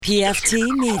PFT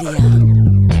Media.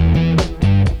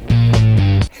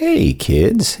 Hey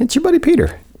kids, it's your buddy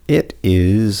Peter. It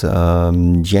is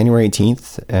January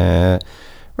 18th,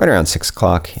 right around 6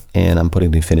 o'clock, and I'm putting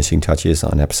the finishing touches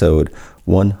on episode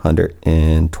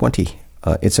 120.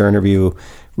 It's our interview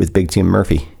with Big Tim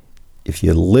Murphy. If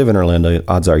you live in Orlando,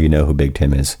 odds are you know who Big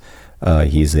Tim is.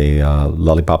 He's a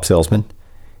lollipop salesman,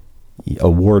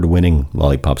 award-winning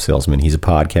lollipop salesman. He's a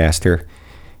podcaster.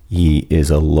 He is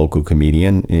a local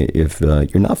comedian. If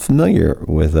you're not familiar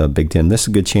with Big Tim, this is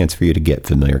a good chance for you to get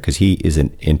familiar because he is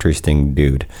an interesting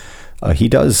dude. He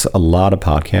does a lot of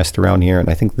podcasts around here, and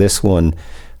I think this one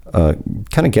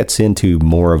kind of gets into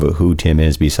more of a who Tim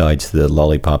is besides the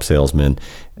lollipop salesman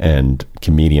and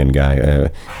comedian guy.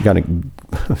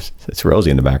 It's Rosie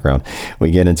in the background.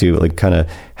 We get into like kind of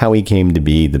how he came to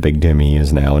be the Big Tim he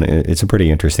is now, and it's a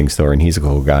pretty interesting story, and he's a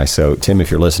cool guy. So Tim,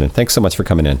 if you're listening, thanks so much for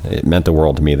coming in. It meant the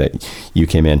world to me that you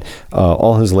came in.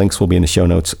 All his links will be in the show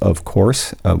notes, of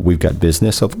course. We've got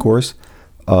business, of course.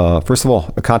 First of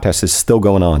all, a contest is still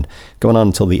going on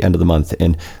until the end of the month.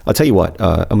 And I'll tell you what,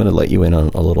 I'm going to let you in on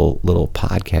a little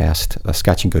podcast, a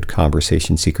Scotch and Good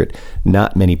conversation secret.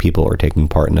 Not many people are taking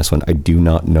part in this one. I do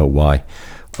not know why.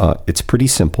 It's pretty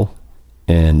simple,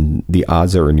 and the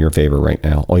odds are in your favor right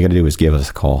now. All you got to do is give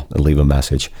us a call and leave a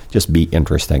message. Just be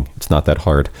interesting. It's not that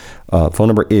hard. Phone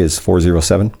number is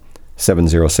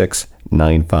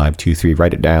 407-706-9523.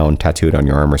 Write it down, tattoo it on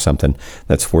your arm or something.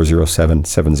 That's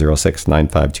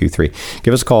 407-706-9523.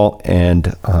 Give us a call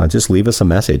and just leave us a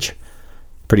message.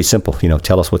 Pretty simple.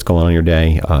 Tell us what's going on in your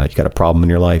day. You got a problem in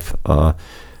your life.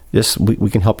 We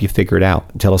can help you figure it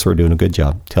out. Tell us we're doing a good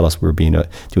job. Tell us we're doing a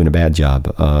bad job.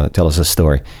 Tell us a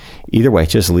story. Either way,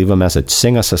 just leave a message.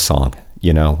 Sing us a song.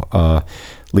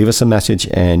 Leave us a message,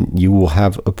 and you will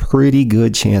have a pretty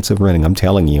good chance of winning. I'm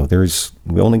telling you,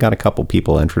 we only got a couple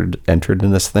people entered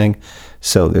in this thing,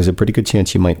 so there's a pretty good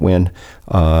chance you might win.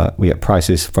 We have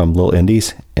prizes from Little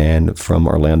Indies and from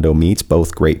Orlando Meats,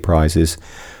 both great prizes.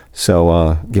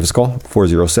 So give us a call,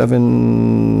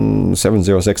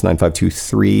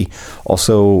 407-706-9523.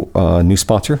 Also, new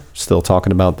sponsor, still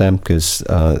talking about them because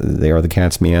they are the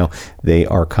Cat's Meow. They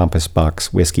are Compass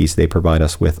Box Whiskeys. They provide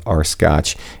us with our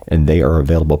scotch, and they are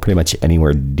available pretty much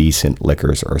anywhere decent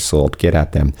liquors are sold. Get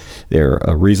at them. They're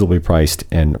reasonably priced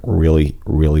and really,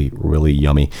 really, really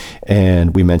yummy.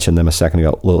 And we mentioned them a second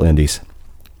ago, Little Indies.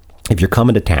 If you're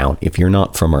coming to town, if you're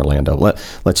not from Orlando,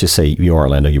 let's just say you're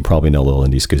Orlando, you probably know Little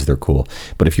Indies because they're cool.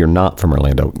 But if you're not from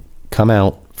Orlando, come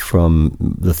out from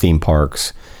the theme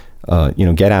parks,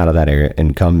 get out of that area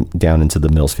and come down into the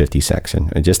Mills 50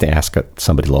 section. And just ask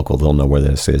somebody local, they'll know where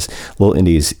this is. Little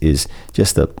Indies is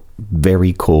just a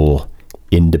very cool,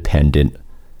 independent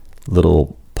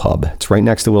little pub. It's right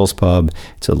next to Will's Pub.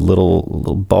 It's a little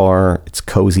bar. It's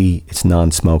cozy. It's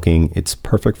non-smoking. It's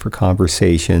perfect for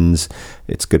conversations.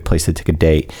 It's a good place to take a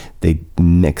date. They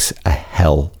mix a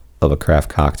hell of a craft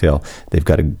cocktail. They've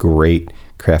got a great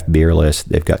craft beer list.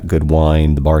 They've got good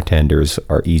wine. The bartenders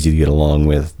are easy to get along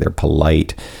with. They're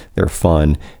polite. They're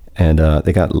fun. And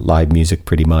they got live music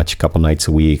pretty much a couple nights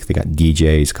a week. They got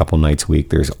DJs a couple nights a week.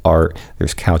 There's art.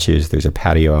 There's couches. There's a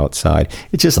patio outside.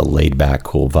 It's just a laid-back,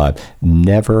 cool vibe.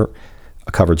 Never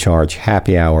a cover charge.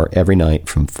 Happy hour every night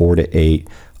from 4 to 8.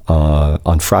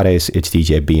 On Fridays, it's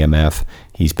DJ BMF.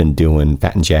 He's been doing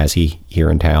Fat and Jazzy here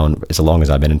in town as long as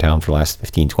I've been in town for the last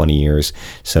 15, 20 years.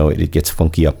 So it gets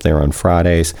funky up there on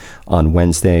Fridays. On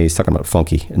Wednesdays, talking about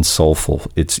funky and soulful,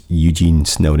 it's Eugene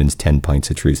Snowden's 10 Pints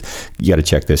of Truth. You got to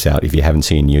check this out. If you haven't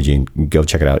seen Eugene, go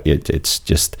check it out.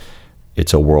 It's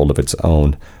a world of its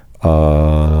own.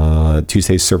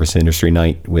 Tuesdays, Service Industry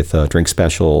Night with drink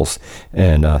specials,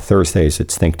 and Thursdays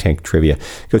it's Think Tank Trivia.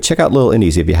 Go check out Little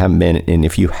Indies if you haven't been, and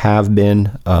if you have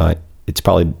been, it's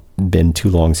probably been too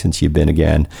long since you've been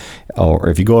again, or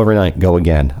if you go every night, go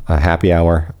again. Happy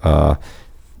hour,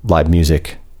 live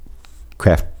music,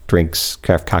 craft drinks,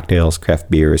 craft cocktails, craft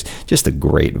beers, just a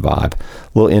great vibe.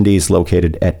 Little Indies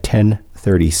located at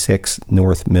 1036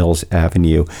 North Mills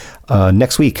Avenue.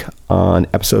 Next week on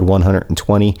episode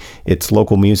 120, it's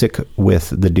local music with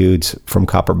the dudes from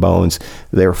Copper Bones.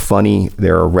 They're funny.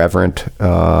 They're irreverent.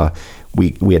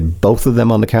 We had both of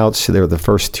them on the couch. They're the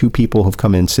first two people who've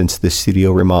come in since the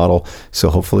studio remodel. So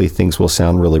hopefully things will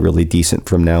sound really, really decent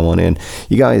from now on in.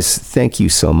 You guys, thank you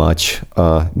so much.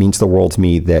 It means the world to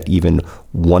me that even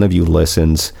one of you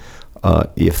listens.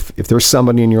 If there's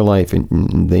somebody in your life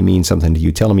and they mean something to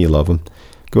you, tell them you love them.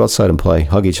 Go outside and play.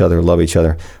 Hug each other. Love each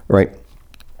other. All right.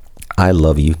 I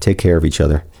love you. Take care of each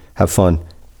other. Have fun.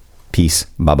 Peace.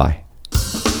 Bye-bye.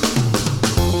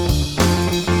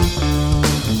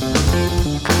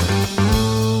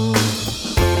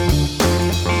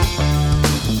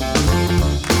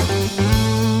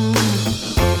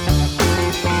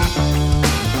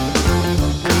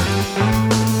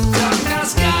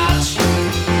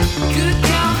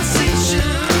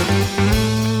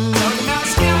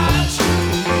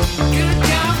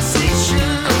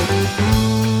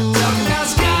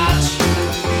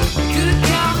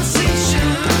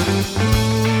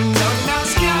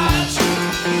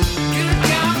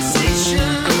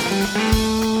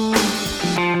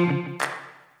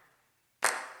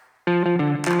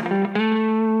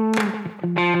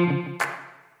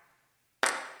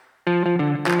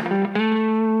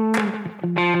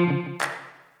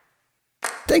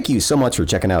 you so much for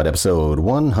checking out episode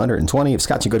 120 of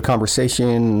Scotch and Good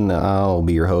Conversation. I'll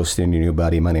be your host and your new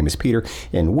buddy. My name is Peter,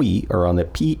 and we are on the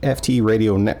PFT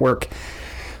Radio Network.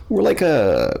 We're like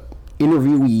a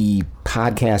interviewee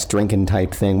podcast drinking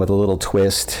type thing with a little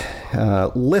twist.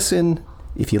 Listen,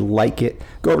 if you like it,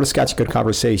 go over to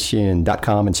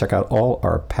scotchandgoodconversation.com and check out all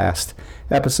our past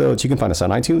episodes. You can find us on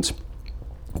iTunes.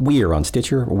 We are on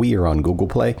Stitcher. We are on Google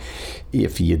Play.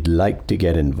 If you'd like to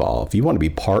get involved, if you want to be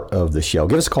part of the show,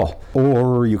 give us a call.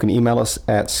 Or you can email us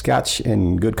at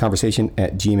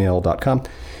scotchandgoodconversation@gmail.com.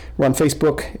 We're on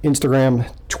Facebook,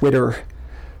 Instagram, Twitter,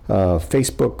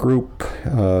 Facebook group.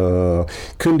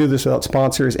 Couldn't do this without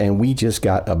sponsors, and we just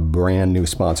got a brand new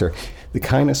sponsor. The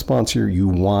kind of sponsor you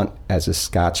want as a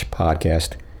Scotch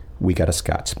podcast. We got a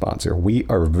Scotch sponsor. We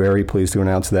are very pleased to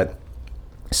announce that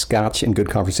Scotch and Good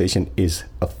Conversation is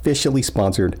officially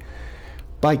sponsored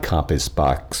by Compass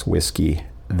Box Whiskey.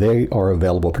 They are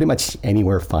available pretty much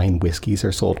anywhere fine whiskeys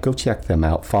are sold. Go check them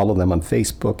out. Follow them on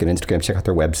Facebook and Instagram. Check out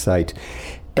their website.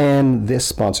 And this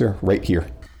sponsor right here,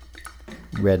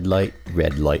 Red Light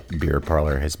Beer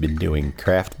Parlor, has been doing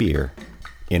craft beer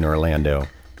in Orlando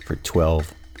for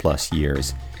 12 plus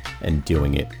years and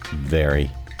doing it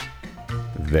very,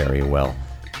 very well.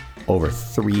 Over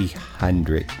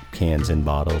 300 cans and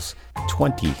bottles,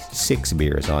 26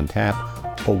 beers on tap,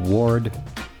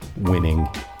 award-winning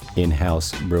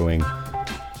in-house brewing,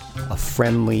 a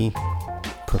friendly,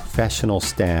 professional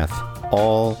staff,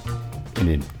 all in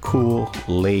a cool,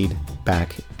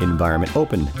 laid-back environment,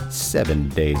 open 7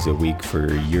 days a week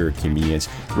for your convenience.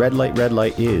 Red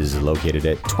Light is located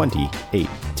at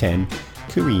 2810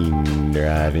 Kareem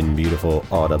Drive in beautiful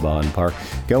Audubon Park.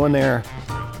 Go in there,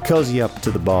 cozy up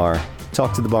to the bar,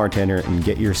 talk to the bartender, and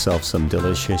get yourself some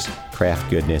delicious craft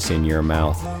goodness in your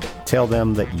mouth. Tell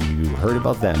them that you heard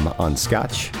about them on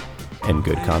Scotch and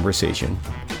Good Conversation.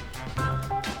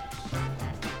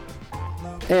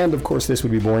 And of course, this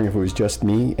would be boring if it was just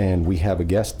me, and we have a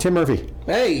guest, Tim Murphy.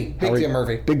 Hey, Tim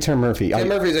Murphy. Big Tim Murphy. Tim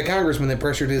Murphy's a congressman that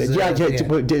pressured his...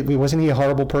 Wasn't he a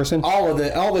horrible person? All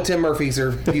the Tim Murphys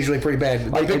are usually pretty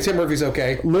bad. Big Tim Murphy's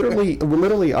okay.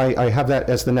 Literally, I have that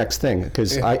as the next thing,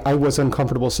 because I was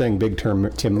uncomfortable saying Big Tim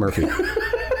Murphy.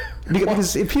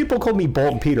 Because if people called me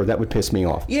Bald Peter, that would piss me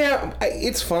off. Yeah,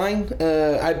 it's fine.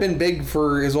 I've been big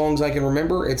for as long as I can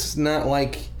remember. It's not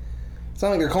like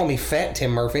they're calling me Fat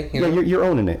Tim Murphy. You know? Yeah, you're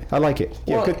owning it. I like it.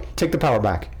 Yeah, good. Take the power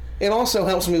back. It also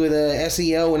helps me with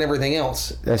SEO and everything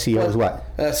else. SEO is what?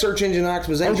 Search engine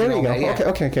optimization. Oh, there you go. Yeah.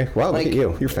 Okay. Wow, look at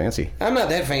you. You're fancy. I'm not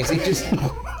that fancy. Just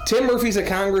Tim Murphy's a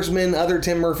congressman. Other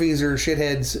Tim Murphys are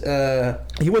shitheads.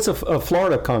 He was a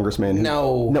Florida congressman.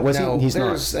 No. He's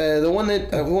not. The one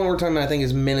we're talking about, I think,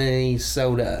 is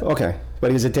Minnesota. Okay,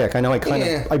 but he's a dick. I know.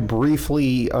 I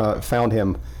briefly found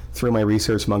him through my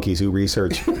research monkeys who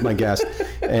research my guest,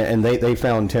 and they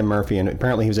found Tim Murphy, and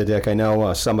apparently he was a dick. I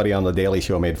know somebody on the Daily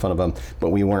Show made fun of him, but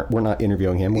we're not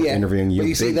interviewing him. We're interviewing you. But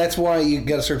you see, that's why you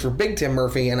got to search for Big Tim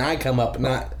Murphy, and I come up,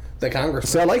 not the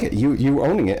congressman. So I like it. You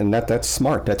owning it, and that's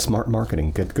smart. That's smart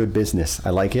marketing. Good business. I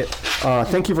like it.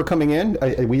 Thank you for coming in.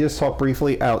 We just talked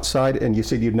briefly outside, and you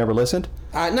said you'd never listened.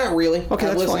 Not really. Okay, I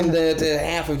that's listened fine. to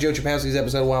half of Joe Chapowski's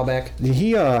episode a while back.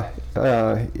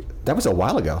 That was a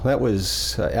while ago. That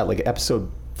was at like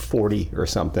episode 40 or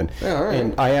something. Oh, all right.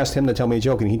 And I asked him to tell me a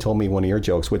joke, and he told me one of your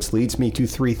jokes, which leads me to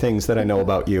 3 things that I know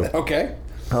about you. Okay.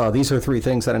 These are 3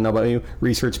 things that I know about you.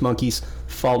 Research monkeys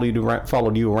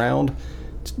followed you around,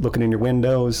 looking in your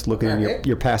windows, looking in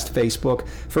your past Facebook.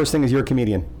 First thing is you're a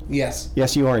comedian. Yes.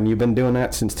 Yes, you are, and you've been doing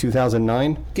that since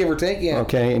 2009? Give or take, yeah.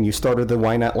 Okay, and you started the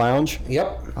Why Not Lounge?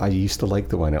 Yep. I used to like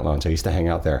the Why Not Lounge. I used to hang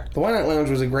out there. The Why Not Lounge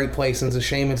was a great place, and it's a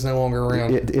shame it's no longer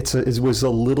around. It was a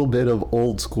little bit of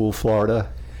old school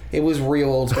Florida. It was real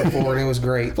old school Florida, and it was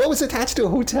great. Well, it was attached to a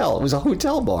hotel. It was a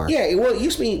hotel bar. Yeah, it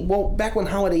used to be, back when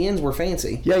Holiday Inns were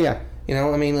fancy. Yeah. You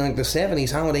know, I mean, like the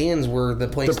 70s, Holiday Inns were the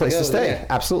place to go. stay. Yeah.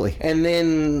 Absolutely. And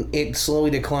then it slowly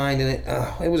declined, and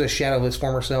it was a shadow of its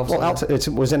former self. Well, it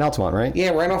was in Altamont, right? Yeah,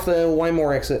 right off the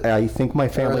Wymore exit. I think my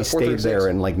family stayed there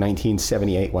in like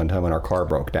 1978 one time when our car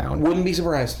broke down. Wouldn't be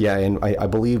surprised. Yeah, and I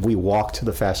believe we walked to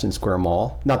the Fashion Square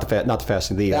Mall. Not the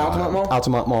Altamont Mall?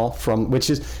 Altamont Mall, which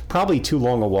is probably too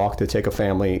long a walk to take a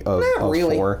family of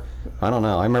really. 4. I don't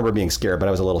know. I remember being scared, but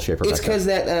I was a little shaper. It's because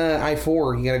that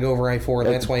I-4, you got to go over I-4,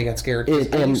 and that's why you got scared.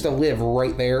 I used to live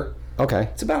right there. Okay.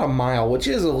 It's about a mile, which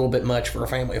is a little bit much for a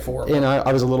family of 4. And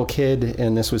I was a little kid,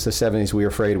 and this was the 70s. We were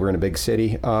afraid we were in a big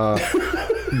city.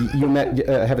 You met,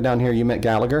 have it down here, you met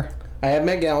Gallagher? I have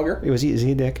met Gallagher. Is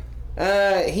he a dick?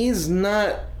 He's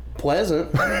not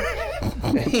pleasant.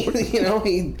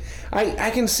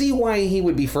 I can see why he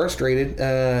would be frustrated.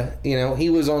 He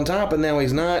was on top and now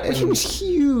he's not. And he was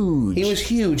huge. He was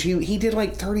huge. He did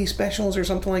like 30 specials or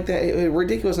something like that. A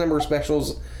ridiculous number of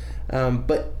specials.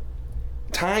 But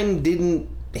time didn't.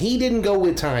 He didn't go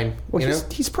with time. Well,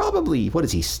 he's probably, what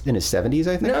is he, in his 70s,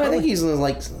 I think? No, I think he's in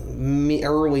like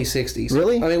early 60s.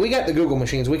 Really? I mean, we got the Google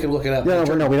machines. We could look it up. No,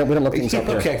 we don't look things up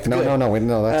here. Okay, no,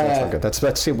 that's not good.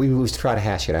 That's we always try to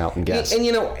hash it out and guess. And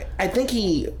I think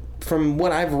from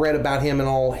what I've read about him and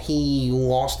all, he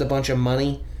lost a bunch of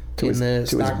money in the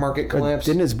stock market collapse.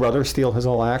 Didn't his brother steal his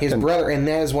whole act? His brother, and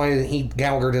that is why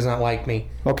Gallagher does not like me.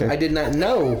 Okay. I did not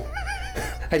know.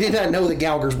 I did not know that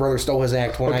Gallagher's brother stole his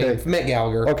act when I met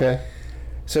Gallagher. Okay.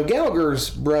 So Gallagher's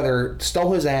brother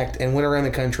stole his act and went around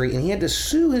the country, and he had to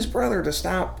sue his brother to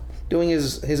stop doing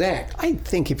his act. I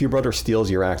think if your brother steals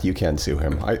your act, you can sue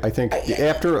him. I think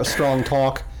after a strong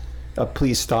talk,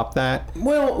 please stop that.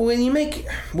 Well, when you make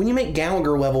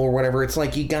Gallagher level or whatever, it's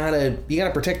like you gotta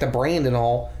protect the brand and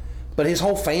all. But his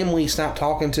whole family stopped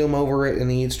talking to him over it,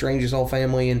 and he estranged his whole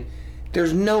family, and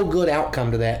there's no good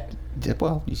outcome to that.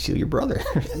 Well, you sue your brother.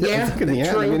 Yeah,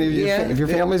 true. I mean, if your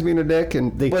family's being a dick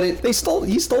and he stole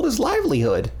his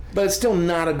livelihood. But it's still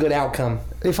not a good outcome.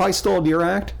 If I stole your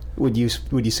act, would you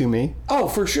sue me? Oh,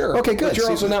 for sure. Okay, good. But you're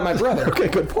also not my brother. Okay,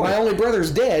 good point. My only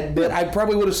brother's dead, but I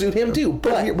probably would have sued him too.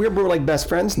 But we're like best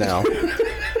friends now.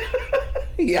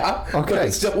 Yeah. Okay. But I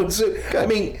still would sue. Good. I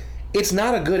mean, it's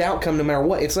not a good outcome no matter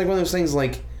what. It's like one of those things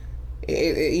like.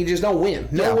 You just don't win.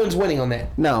 No one's winning on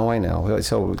that. No, I know.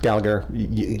 So Gallagher,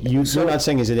 you're not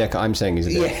saying he's a dick. I'm saying he's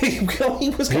a dick. Yeah, he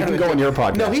was kind of. He can go on your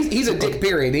podcast. No, he's a dick.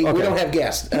 Period. We don't have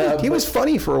guests. He was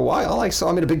funny for a while. I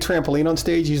saw him in a big trampoline on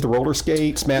stage. He used to roller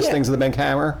skate, smash things with a bank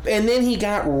hammer. And then he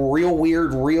got real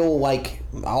weird, real like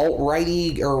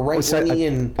alt-righty or right-wingy,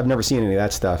 and I've never seen any of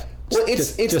that stuff. Well,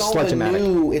 it's all the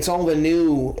new. It's all the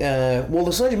new. Well,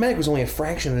 the Sledge-O-Matic was only a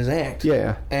fraction of his act.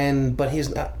 Yeah. But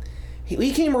his.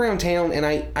 He came around town, and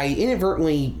I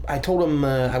inadvertently, I told him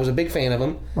I was a big fan of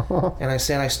him, and I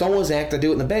said I stole his act. I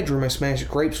do it in the bedroom. I smashed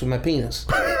grapes with my penis.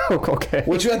 Okay.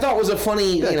 Which I thought was a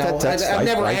funny, I've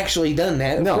never actually done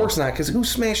that. Of course not, because who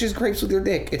smashes grapes with your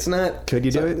dick? It's not. Could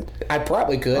you do it? I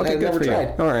probably could. Okay, I've never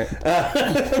tried. All right.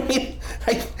 I mean,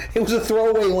 it was a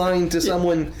throwaway line to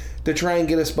someone to try and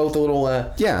get us both a little.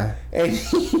 Yeah. And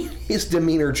his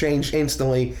demeanor changed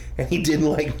instantly, and he didn't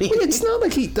like me. It's not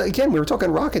like we were talking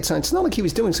rocket science. It's not like he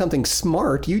was doing something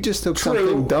smart. You just took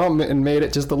something dumb and made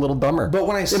it just a little dumber. But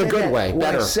when I said in a good way,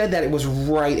 when I said that, it was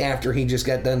right after he just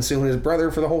got done suing his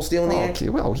brother for the whole stealing the act.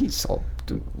 Well, he's all.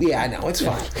 Yeah, I know. It's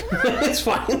fine. It's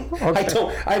fine.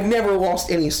 Okay. I've never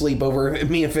lost any sleep over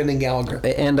me offending Gallagher.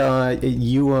 And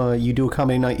you do a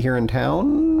comedy night here in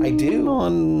town? I do.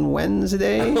 On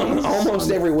Wednesdays?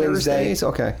 Almost every Wednesday. Thursdays?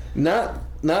 Okay.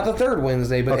 Not the third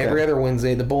Wednesday, but every other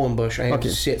Wednesday, the Bull and Bush. I have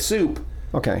shit soup.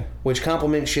 Okay. Which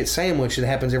complements shit sandwich that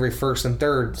happens every first and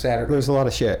third Saturday. There's a lot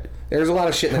of shit. There's a lot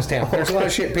of shit in this town. There's a lot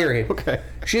of shit, period. Okay.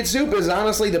 Shit soup is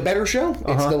honestly the better show.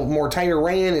 It's the more tighter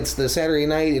ran. It's the Saturday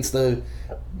night.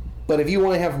 But if you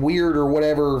want to have weird or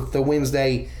whatever, the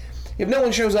Wednesday, if no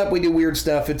one shows up, we do weird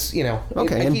stuff. It's,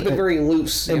 I keep it very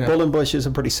loose. And Bull and Bush is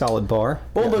a pretty solid bar.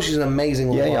 Bull and Bush is an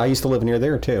amazing little bar. Yeah, I used to live near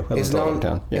there too. It's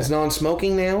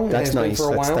non-smoking now. That's nice.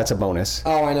 For a while. That's a bonus.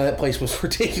 Oh, I know. That place was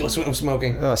ridiculous when it was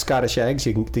smoking. Scottish eggs,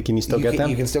 can you still get them?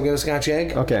 You can still get a Scotch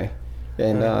egg. Okay.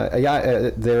 And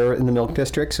they're in the Milk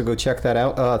District, so go check that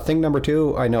out. Thing number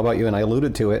 2, I know about you, and I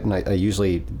alluded to it, and I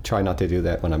usually try not to do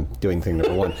that when I'm doing thing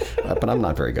number 1, but I'm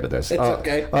not very good at this. It's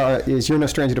okay. Is You're No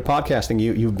Stranger to Podcasting.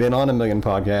 You've been on a million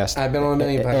podcasts. I've been on a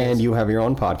million podcasts. And you have your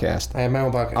own podcast. I have my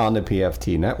own podcast. On the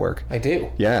PFT network. I do.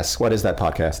 Yes. What is that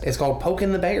podcast? It's called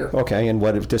Poking the Bear. Okay,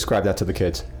 and describe that to the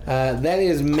kids. That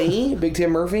is me, Big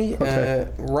Tim Murphy,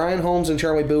 Ryan Holmes, and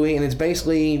Charlie Bowie, and it's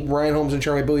basically Ryan Holmes and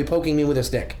Charlie Bowie poking me with a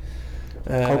stick.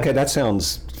 Okay, that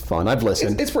sounds fun. I've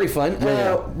listened. It's pretty fun.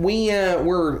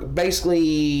 We're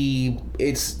basically,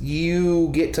 you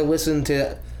get to listen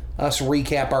to us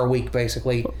recap our week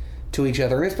basically to each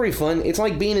other, and it's pretty fun. It's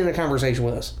like being in a conversation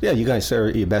with us. Yeah, you guys are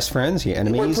your best friends, your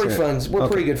enemies. We're pretty friends. We're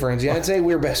pretty good friends. Yeah, I'd say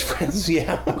we're best friends.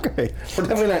 Yeah. Okay. We're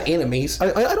definitely not enemies.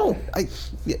 I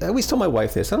always tell my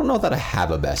wife this. I don't know that I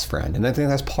have a best friend, and I think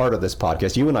that's part of this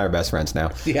podcast. You and I are best friends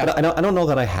now. Yeah. But I don't know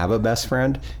that I have a best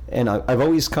friend, and I've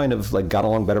always kind of like got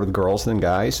along better with girls than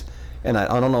guys. And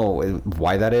I don't know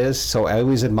why that is. So I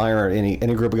always admire any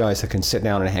group of guys that can sit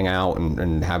down and hang out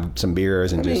and have some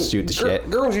beers and just shoot the shit.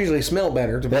 Girls usually smell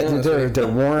better, to be honest. They're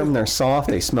warm, they're soft,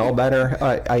 they smell better.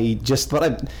 I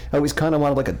always kind of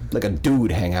wanted like a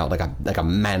dude hang out, like a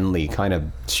manly kind of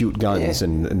shoot guns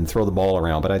and throw the ball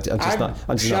around. But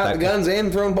I'm just shot not the guns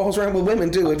and thrown balls around with women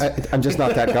too. I'm just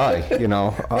not that guy, you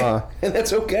know. And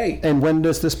that's okay. And when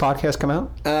does this podcast come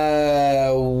out?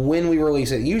 When we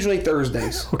release it, usually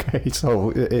Thursdays. Okay,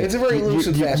 so it's a very loose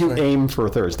and fast. You aim for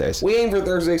Thursdays. We aim for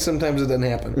Thursdays. Sometimes it doesn't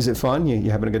happen. Is it fun? You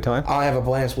having a good time? I have a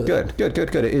blast with it. Good.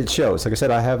 It shows. Like I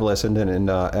said, I have listened and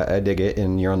I dig it.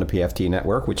 And you're on the PFT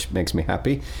network, which makes me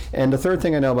happy. And the third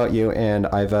thing I know about you, and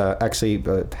I've actually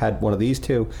had one of these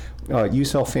too. You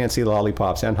sell fancy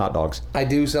lollipops and hot dogs. I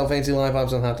do sell fancy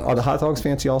lollipops and hot dogs. Are the hot dogs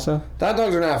fancy also? The hot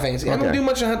dogs are not fancy. Okay. I don't do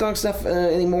much of hot dog stuff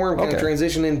anymore. I'm kind of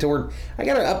transitioning toward. I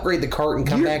got to upgrade the cart and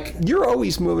come back. You're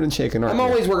always moving and shaking, aren't you? I'm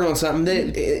always working on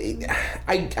something.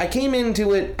 I came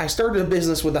into it. I started a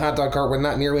business with the hot dog cart with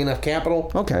not nearly enough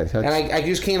capital. Okay. And I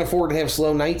just can't afford to have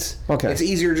slow nights. Okay. It's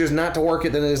easier just not to work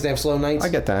it than it is to have slow nights. I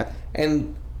get that.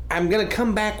 And I'm going to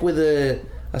come back with a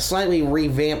slightly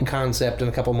revamped concept in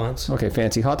a couple months. Okay,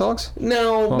 fancy hot dogs?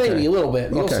 No, maybe a little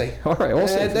bit. You'll see. All right, we'll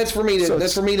see. That's for me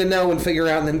to know and figure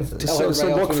out, and then tell everybody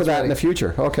so look for that in the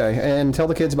future. Okay, and tell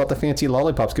the kids about the fancy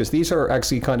lollipops because these are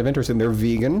actually kind of interesting. They're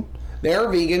vegan. They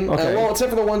are vegan. Okay. Well,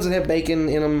 except for the ones that have bacon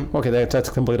in them. Okay, that's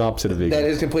the complete opposite of vegan. That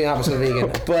is complete opposite of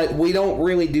vegan. But we don't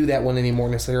really do that one anymore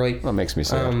necessarily. That makes me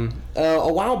sad.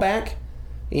 A while back,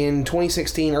 in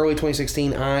 2016, early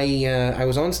 2016, I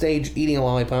was on stage eating a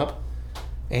lollipop.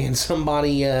 And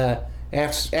somebody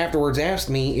afterwards asked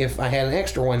me if I had an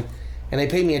extra one, and they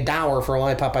paid me $1 for a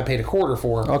lollipop I paid $0.25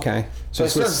 for. Okay, so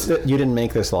you didn't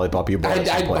make this lollipop; you bought it.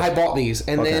 I bought these,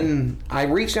 and then I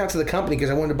reached out to the company because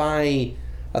I wanted to buy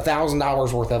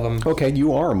 $1,000 worth of them. Okay,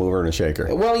 you are a mover and a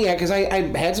shaker. Well, yeah, because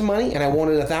I had some money and I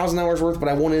wanted $1,000 worth, but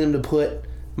I wanted them to put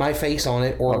my face on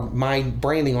it or my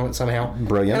branding on it somehow.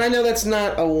 Brilliant. And I know that's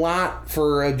not a lot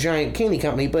for a giant candy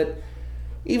company, but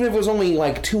even if it was only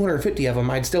like 250 of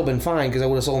them, I'd still been fine because I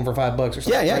would have sold them for $5 or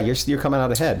something. Yeah, you're coming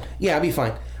out ahead. Yeah, I'd be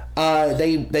fine.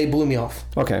 They blew me off.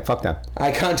 Okay, fuck that.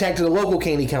 I contacted a local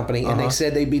candy company and they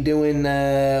said they'd be doing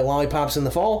lollipops in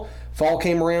the fall. Fall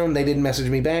came around, they didn't message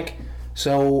me back.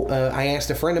 So I asked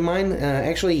a friend of mine.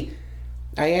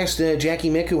 I asked Jackie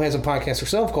Mick, who has a podcast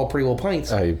herself called Pretty Little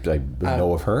Pints. I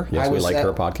know of her. Yes, we like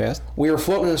her podcast. We were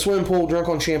floating in a swimming pool drunk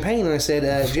on champagne, and I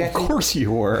said, Jackie... Of course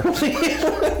you were.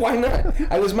 Why not?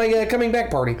 I was my coming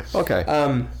back party. Okay.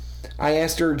 I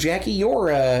asked her, Jackie,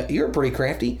 you're pretty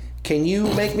crafty. Can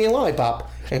you make me a lollipop?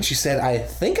 And she said, I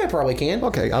think I probably can.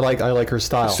 Okay, I like her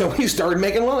style. So we started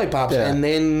making lollipops, and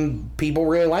then people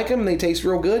really like them. They taste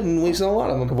real good, and we sell a lot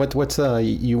of them. What's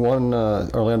you won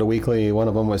Orlando Weekly? One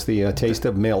of them was the Taste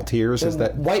of Male Tears. Is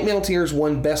that White Male Tears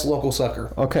won Best Local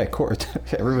Sucker? Okay, of course.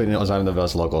 Everybody knows I'm the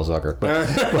best local sucker.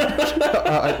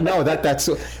 But, no, that's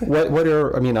what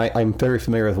are. I mean, I'm very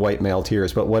familiar with White Male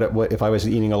Tears, but what if I was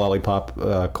eating a lollipop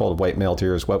called White Male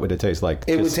Tears? What would it taste like?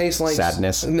 It would taste like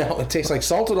sadness. No, it tastes like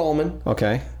salted almond.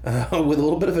 Okay. With a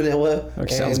little bit of vanilla.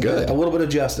 Okay, sounds good. A little bit of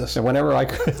Justice. And whenever I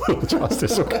could, a little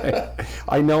Justice. Okay.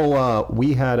 I know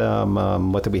we had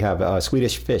what did we have?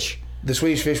 Swedish Fish. The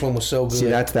Swedish Fish one was so good. See,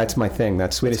 that's my thing.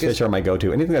 That Swedish Fish are my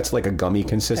go-to. Anything that's like a gummy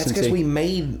consistency. That's because we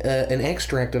made an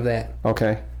extract of that.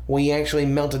 Okay. We actually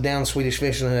melted down Swedish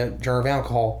Fish in a jar of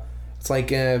alcohol. It's like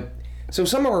so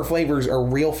some of our flavors are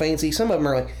real fancy. Some of them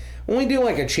are like. When we do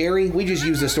like a cherry, we just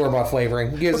use the store-bought flavoring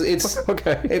because it's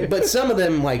okay. But some of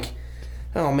them like.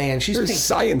 Oh man, there's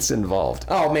science involved.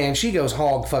 Oh man, she goes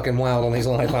hog fucking wild on these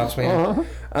lollipops, man.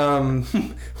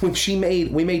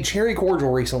 We made cherry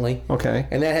cordial recently. Okay.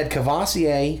 And that had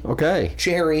Cavassier. Okay.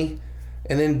 Cherry,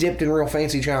 and then dipped in real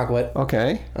fancy chocolate.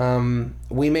 Okay.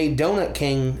 We made Donut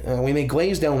King. We made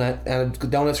glazed donut out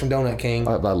of donuts from Donut King.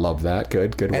 I love that.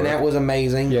 Good work. And that was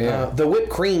amazing. Yeah. The whipped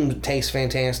cream tastes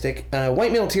fantastic.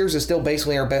 White Male Tears is still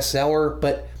basically our best seller,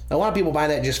 but a lot of people buy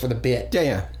that just for the bit.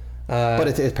 Yeah.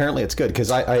 But apparently it's good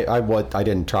because I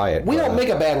didn't try it. We don't make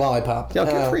a bad lollipop. Yeah,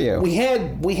 good for you. We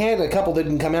had a couple that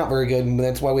didn't come out very good, and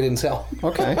that's why we didn't sell.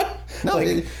 Okay. No,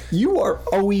 you are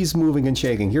always moving and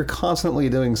shaking. You're constantly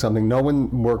doing something. No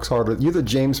one works harder. You're the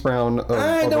James Brown of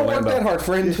I don't Orlando. work that hard,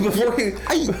 friend.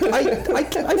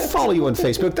 I follow you on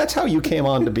Facebook. That's how you came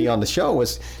on to be on the show.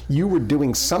 Was you were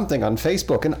doing something on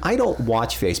Facebook, and I don't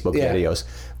watch Facebook videos,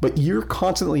 but you're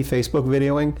constantly Facebook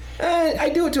videoing. I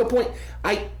do it to a point.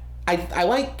 I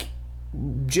like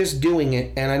just doing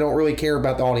it, and I don't really care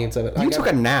about the audience of it. You took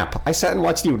a nap. I sat and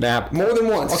watched you nap. More than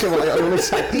once. Okay, well,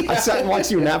 I sat and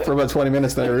watched you nap for about 20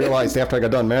 minutes, then I realized after I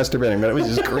got done masturbating that it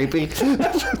was just creepy.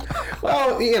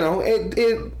 Well, you know,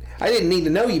 I didn't need to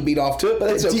know you beat off to it, but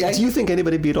that's okay. Do you think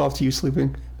anybody beat off to you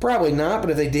sleeping? Probably not,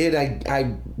 but if they did,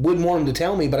 I wouldn't want them to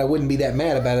tell me, but I wouldn't be that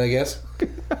mad about it, I guess.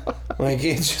 Like,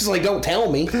 it's just like, don't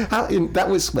tell me. That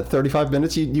was, what, 35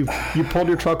 minutes? You pulled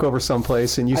your truck over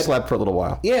someplace and you slept for a little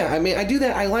while. Yeah, I mean, I do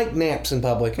that. I like naps in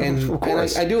public, and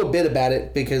I do a bit about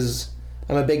it because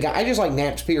I'm a big guy. I just like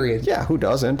naps, period. Yeah, who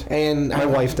doesn't? And my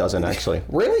wife doesn't, actually.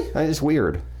 Really? It's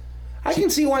weird. I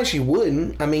can see why she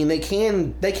wouldn't. I mean, they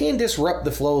can disrupt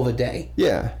the flow of a day.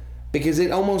 Yeah. Because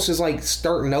it almost is like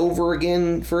starting over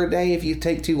again for a day if you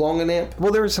take too long a nap.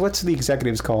 Well, what's the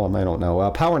executives call them? I don't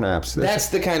know. Power naps. That's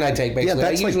the kind I take, basically.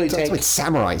 Yeah, that's what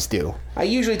samurais do. I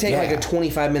usually take like a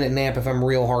 25-minute nap if I'm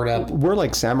real hard up. We're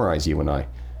like samurais, you and I.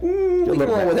 We can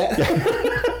roll with that. Yeah.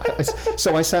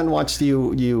 So I sat and watched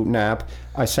you nap.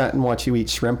 I sat and watched you eat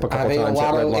shrimp a couple times. I ate a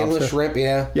lot of English shrimp,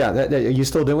 yeah. Yeah, are you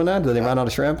still doing that? Do they run out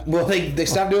of shrimp? Well, they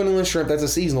stopped doing English shrimp. That's a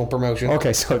seasonal promotion.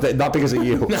 Okay, so not because of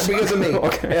you. Not because of me.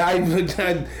 Okay. I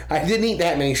didn't eat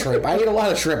that many shrimp. I ate a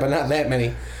lot of shrimp, but not that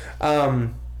many.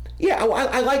 Yeah,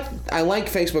 I like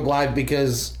Facebook Live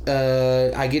because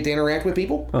I get to interact with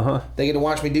people. They get to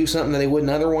watch me do something that they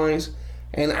wouldn't otherwise.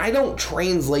 And I don't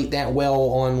translate that well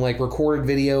on like recorded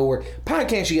video or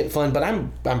podcasts. You get fun, but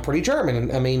I'm pretty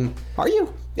charming. I mean, are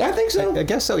you? Yeah, I think so. I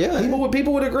guess so. Yeah,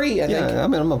 people would agree. I think. I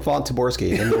mean, I'm a von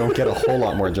Taborski, and you don't get a whole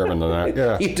lot more German than that.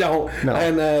 Yeah, you don't. No.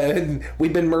 And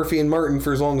we've been Murphy and Martin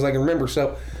for as long as I can remember.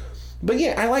 So, but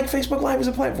yeah, I like Facebook Live as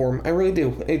a platform. I really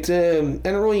do. It's I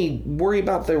don't really worry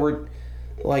about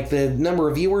the number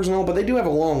of viewers and all, but they do have a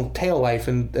long tail life,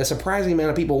 and a surprising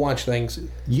amount of people watch things.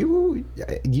 You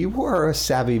are a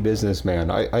savvy businessman.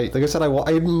 Like I said, I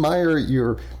admire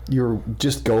your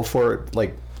just go for it,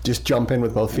 like just jump in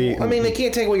with both feet. I mean, they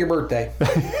can't take away your birthday.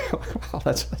 Well,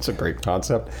 that's a great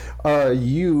concept.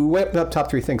 You went up top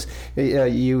 3 things.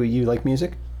 You like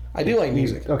music? I do like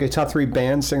music. Okay, top 3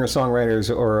 bands, singer-songwriters,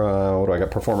 or what do I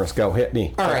got? Performers. Go, hit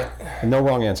me. All right. No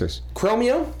wrong answers.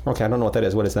 Chromeo. Okay, I don't know what that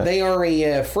is. What is that? They are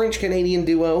a French-Canadian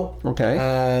duo.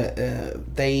 Okay.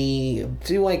 They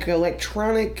do like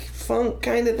electronic funk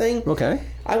kind of thing. Okay.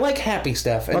 I like happy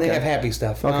stuff, and they have happy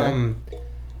stuff. Okay.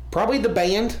 Probably the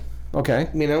band. Okay.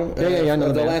 You know? Yeah, I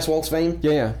know the Last Waltz fame.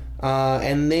 Yeah.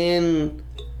 And then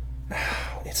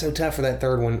it's so tough for that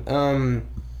third one.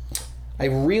 I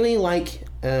really like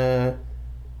a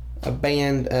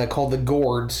band called the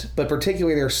Gourds, but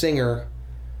particularly their singer,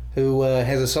 who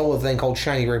has a solo thing called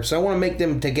Shiny Grapes. So I want to make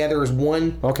them together as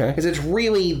one. Okay. Because it's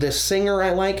really the singer I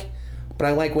like, but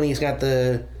I like when he's got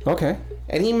the... Okay.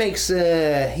 And he makes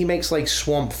like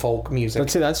swamp folk music.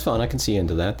 That's fun. I can see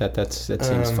into that. That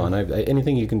seems fun.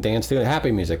 Anything you can dance to.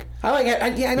 Happy music. I like it.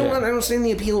 I don't understand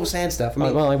the appeal of sad stuff.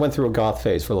 I mean, I went through a goth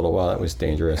phase for a little while. That was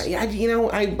dangerous.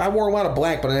 I wore a lot of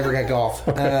black, but I never got goth.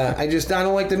 I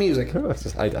don't like the music.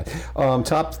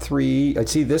 Top 3. I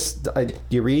see this. Do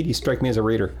you read? You strike me as a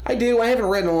reader. I do. I haven't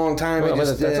read in a long time.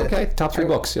 That's okay. Top 3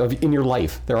 books in your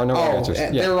life. There are no answers.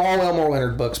 They're all Elmore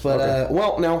Leonard books, but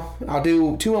no. I'll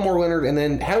do 2 Elmore Leonard, and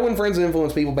then How to Win Friends and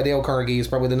Influence People by Dale Carnegie is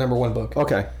probably the number 1 book.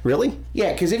 Okay. Really?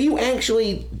 Yeah, because if you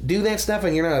actually do that stuff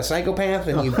and you're not a psychopath,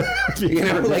 and you're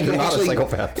not a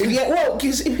psychopath. Yeah, well,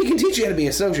 because it can teach you how to be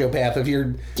a sociopath if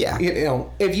you're. Yeah.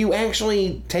 If you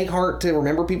actually take heart to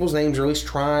remember people's names, or at least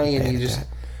try, and you just.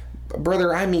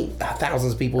 Brother, I meet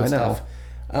thousands of people and stuff.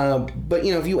 But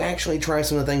if you actually try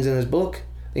some of the things in his book,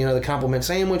 the compliment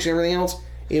sandwich and everything else,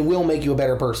 it will make you a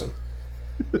better person.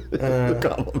 The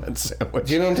compliment sandwich.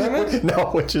 Do you know what I'm talking about? No,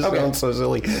 which is sounds so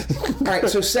silly. All right,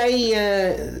 so say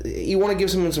you want to give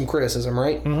someone some criticism,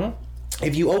 right? Mm-hmm.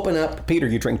 If you open up... Peter,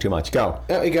 you drink too much. Go.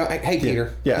 You go. Hey,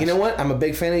 Peter. Yeah. You know what? I'm a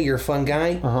big fan of you. You're a fun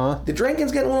guy. The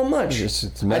drinking's getting a little much.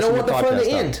 I don't want the fun to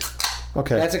end.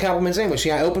 Okay. That's a compliment sandwich.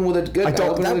 Yeah, I open with a good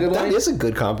line. That is a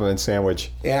good compliment sandwich.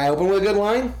 Yeah, I open with a good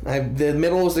line. The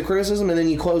middle is the criticism, and then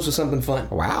you close with something fun.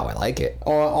 Wow, I like it.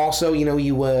 Also,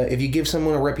 if you give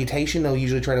someone a reputation, they'll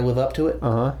usually try to live up to it.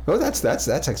 Oh, that's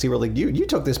actually really... You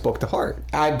took this book to heart.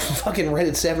 I fucking read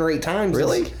it 7 or 8 times.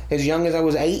 Really? As young as I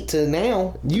was 8 to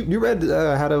now. You read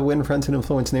How to Win Friends and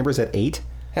Influence Neighbors at 8?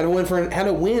 How to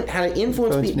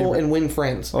influence people and win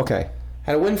friends. Okay.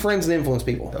 How to Win Friends and Influence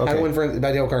People. Okay. How to Win Friends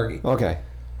by Dale Carnegie. Okay.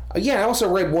 I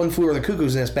also read One Flew Over the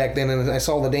Cuckoo's Nest back then, and I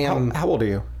saw the damn... How old are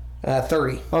you?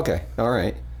 30. Okay. All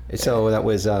right. So that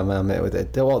was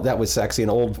that was actually an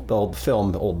old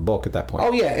film, old book at that point.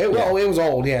 Oh yeah, it was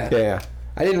old. Yeah. Yeah.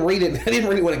 I didn't read it. I didn't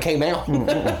read it when it came out.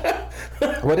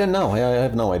 Well, I didn't know. I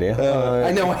have no idea.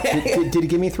 I know. Did you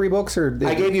give me 3 books, or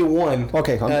I gave you 1?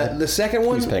 Okay. The second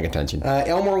one. Who's paying attention?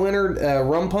 Elmore Leonard,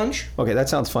 Rum Punch. Okay, that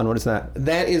sounds fun. What is that?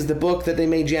 That is the book that they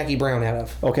made Jackie Brown out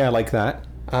of. Okay, I like that.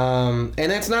 And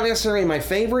that's not necessarily my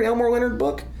favorite Elmore Leonard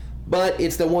book, but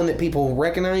it's the one that people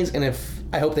recognize, and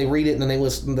I hope they read it and then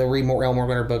they read more Elmore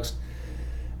Leonard books.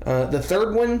 The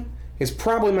third one is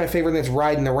probably my favorite, and that's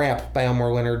Riding the Rap by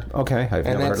Elmore Leonard. Okay, I've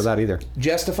never heard of that either.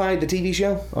 Justified, the TV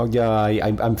show? Oh, yeah,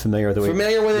 I'm familiar with it.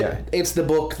 Familiar with it? It's the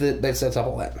book that sets up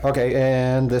all that. Okay,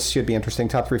 and this should be interesting.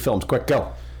 Top 3 films. Quick,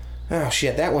 go. Oh,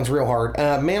 shit, that one's real hard.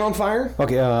 Man on Fire?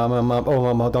 Okay,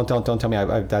 don't tell me.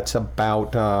 That's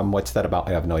about, what's that about?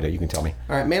 I have no idea. You can tell me.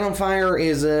 All right, Man on Fire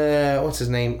is, what's his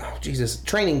name? Oh, Jesus.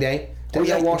 Training Day.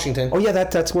 Denzel Washington. Oh, yeah,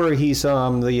 that's where he's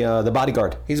the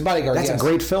bodyguard. He's a bodyguard, That's a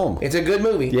great film. It's a good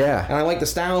movie. Yeah. And I like the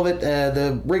style of it.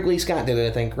 The Ridley Scott did it,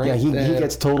 I think, right? Yeah, he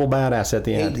gets total badass at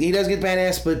the end. He does get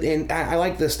badass, but I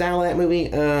like the style of that movie.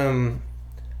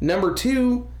 Number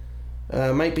 2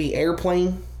 might be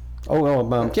Airplane.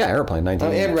 Yeah, Airplane,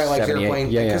 1978. Everybody likes Airplane.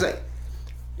 Yeah.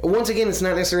 Once again, it's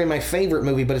not necessarily my favorite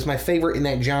movie, but it's my favorite in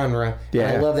that genre. Yeah.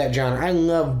 And I love that genre. I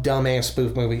love dumbass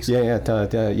spoof movies. Yeah.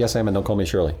 Yes, I am, and don't call me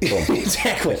Shirley. Cool.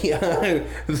 Exactly.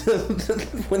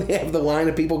 When they have the line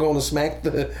of people going to smack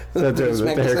the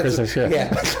Hare Christmas. Yeah,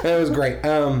 that was great.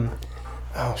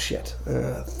 Oh shit.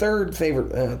 Third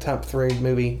favorite top 3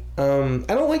 movie. I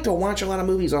don't like to watch a lot of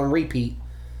movies on repeat.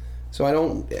 So I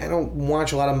don't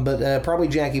watch a lot of them, but probably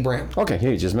Jackie Brown. Okay,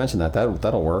 you just mentioned that.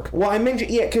 That'll work. Well, I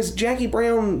mentioned, because Jackie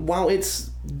Brown, while it's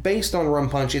based on Rum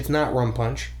Punch, it's not Rum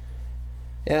Punch.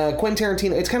 Quentin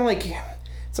Tarantino, it's kind of like,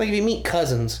 it's like if you meet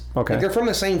cousins. Okay. Like they're from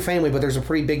the same family, but there's a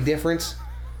pretty big difference.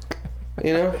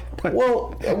 You know?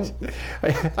 Well,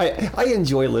 I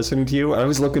enjoy listening to you. I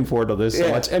was looking forward to this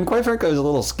so much. And quite frankly, I was a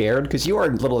little scared because you are a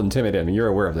little intimidated and you're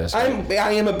aware of this. Right?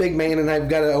 I am a big man and I've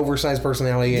got an oversized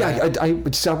personality. Yeah, I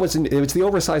wasn't. It was the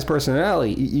oversized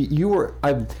personality. You were.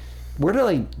 Where did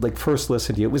I first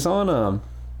listen to you? It was on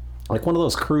like one of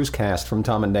those cruise casts from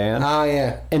Tom and Dan. Oh,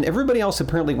 yeah. And everybody else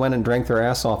apparently went and drank their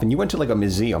ass off, and you went to like a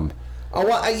museum. Oh,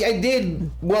 well, I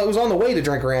did. Well, it was on the way to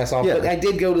drink her ass off, but I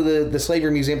did go to the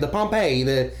slavery museum, the Pompeii.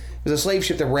 It was a slave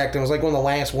ship that wrecked, and it was like one of the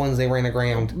last ones they ran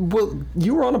aground. Well,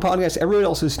 you were on a podcast, everybody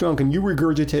else is drunk, and you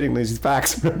regurgitating these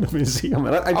facts from the museum.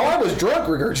 And I was drunk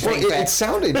regurgitating facts. It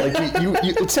sounded like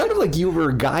it sounded like you were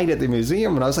a guide at the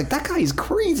museum, and I was like, that guy is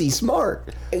crazy smart.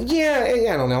 Yeah,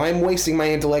 I don't know. I'm wasting my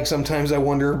intellect sometimes, I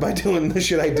wonder, by doing the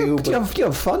shit I do. You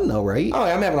have fun, though, right? Oh,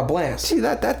 I'm having a blast. See,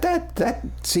 I get that.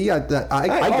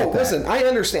 Listen, I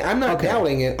understand. I'm not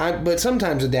doubting it, but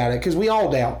sometimes I doubt it, because we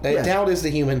all doubt. Doubt is the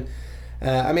human.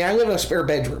 I live in a spare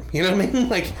bedroom. You know what I mean?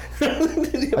 Like,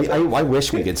 I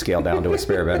wish we could scale down to a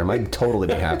spare bedroom. I'd totally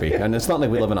be happy. And it's not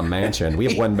like we live in a mansion.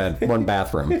 We have one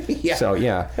bathroom. Yeah. So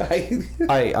yeah,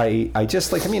 I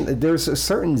just like. There's a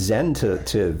certain zen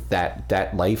to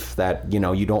that life that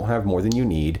you don't have more than you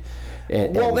need.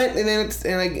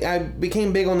 I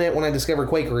became big on that when I discovered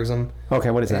Quakerism. Okay,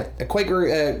 what is that? A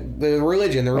Quaker, the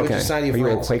religious society of friends.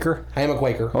 Are you a Quaker? I am a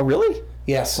Quaker. Oh, really?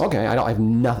 Yes. Okay, I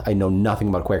know nothing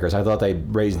about Quakers. I thought they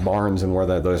raised barns and wore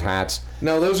those hats.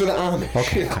 No, those are the Amish.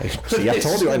 Okay, I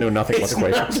told you I know nothing about the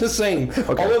Quakers. It's not the same.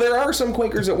 Okay. Although there are some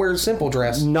Quakers that wear simple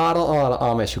dress. Not a lot of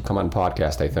Amish who come on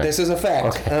podcast, I think. This is a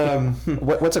fact. Okay.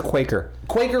 What's a Quaker?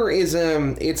 Quaker is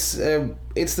it's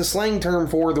the slang term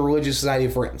for the religious society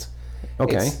of friends.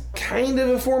 Okay. It's kind of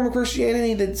a form of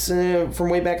Christianity that's from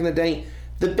way back in the day.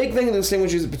 The big thing that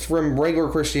distinguishes it from regular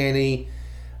Christianity.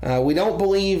 We don't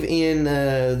believe in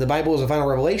the Bible as a final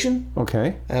revelation.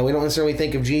 Okay. We don't necessarily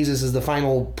think of Jesus as the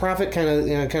final prophet kind of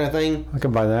thing. I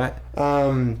can buy that.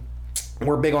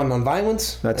 We're big on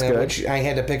nonviolence. That's good. Which I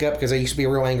had to pick up because I used to be a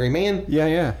real angry man.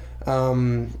 Yeah.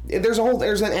 There's an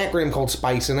acronym called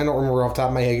SPICE, and I don't remember off the top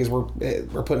of my head because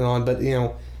we're putting it on,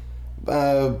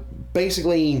 but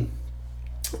basically,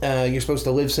 you're supposed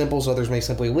to live simple so others may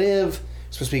simply live.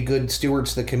 Supposed to be good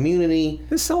stewards to the community.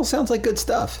 This all sounds like good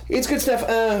stuff. It's good stuff.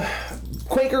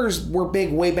 Quakers were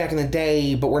big way back in the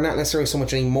day, but we're not necessarily so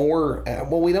much anymore.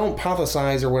 We don't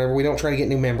apothesize or whatever. We don't try to get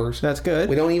new members. That's good.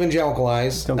 We don't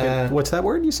evangelicalize. What's that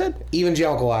word you said?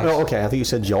 Evangelicalize. Oh, okay. I think you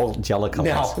said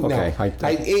jellicalize. No. Okay.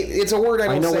 It's a word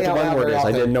I don't say out loud very often. I know what the one word is.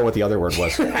 I didn't know what the other word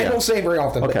was. I don't say it very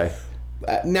often. Okay.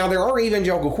 Now, there are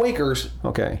evangelical Quakers,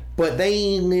 okay, but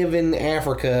they live in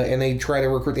Africa, and they try to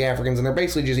recruit the Africans, and they're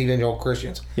basically just evangelical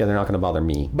Christians. Yeah, they're not going to bother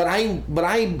me. But I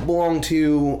belong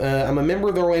to, I'm a member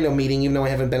of the Orlando meeting, even though I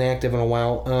haven't been active in a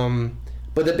while.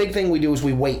 But the big thing we do is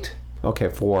we wait. Okay,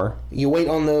 you wait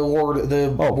on the word of the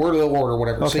Lord or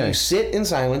whatever. Okay. So you sit in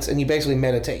silence, and you basically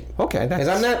meditate. Okay. Because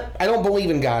I don't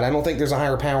believe in God. I don't think there's a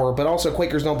higher power, but also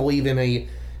Quakers don't believe in a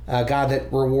God that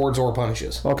rewards or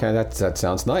punishes. Okay, that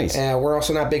sounds nice. We're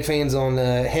also not big fans on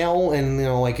hell, and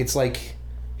it's like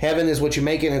heaven is what you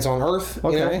make it, and it's on earth.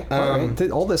 Okay,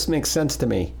 all this makes sense to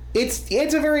me. It's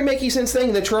a very makey sense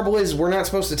thing. The trouble is, we're not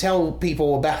supposed to tell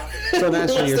people about it. So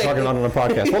that's what you're talking about on the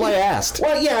podcast. Well, I asked.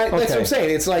 Well, yeah, that's what I'm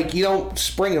saying. It's like you don't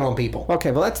spring it on people.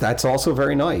 Okay, well, that's also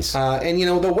very nice. And,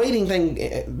 the waiting thing,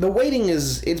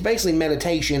 it's basically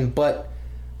meditation, but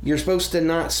you're supposed to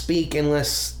not speak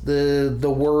unless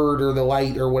the word or the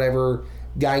light or whatever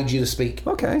guides you to speak.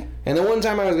 Okay. And the one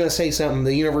time I was going to say something,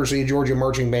 the University of Georgia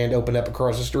marching band opened up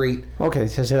across the street. Okay,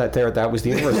 so that was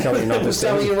the universe telling you not to say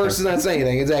anything. The universe is not saying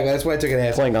anything. Exactly. That's why I took it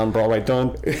as. Playing on Broadway.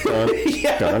 Dun, dun,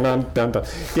 yeah. Dun, dun, dun, dun.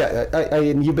 Yeah,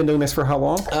 and you've been doing this for how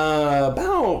long?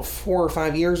 About 4 or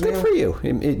 5 years now. Good for you.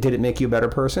 Did it make you a better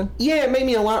person? Yeah, it made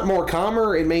me a lot more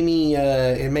calmer. It made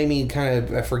me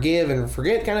kind of forgive and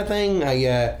forget kind of thing.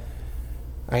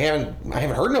 I haven't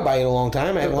heard nobody in a long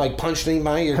time. I haven't punched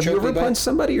anybody or choked anybody. Have you ever punched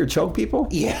somebody or choked people?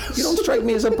 Yes. You don't strike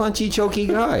me as a punchy, choky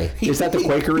guy. Is that the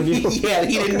Quaker in you? Yeah,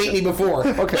 he didn't meet me before.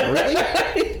 Okay, really?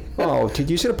 Oh,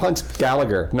 you should have punched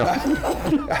Gallagher. No.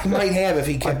 I might have if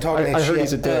he kept talking that shit. I heard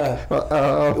he's a dick.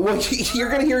 Well, you're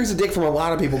going to hear he's a dick from a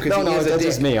lot of people because he is a dick. That's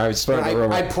just me. I was spreading the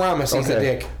rumor. I promise he's a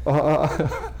dick.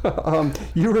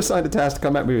 You were assigned a task to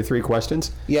come at me with 3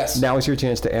 questions. Yes. Now is your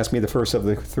chance to ask me the first of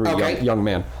the 3 young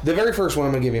men. The very first one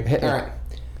I'm going to give you. All right.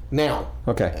 Now.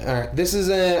 Okay. All right. This is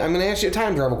I'm going to ask you a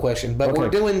time travel question, but we're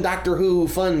doing Doctor Who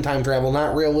fun time travel,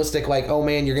 not realistic oh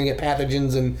man, you're going to get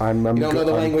pathogens and you don't know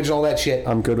the language and all that shit.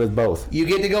 I'm good with both. You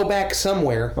get to go back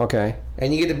somewhere. Okay.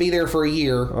 And you get to be there for a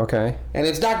year. Okay. And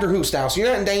it's Doctor Who style, so you're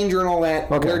not in danger and all that.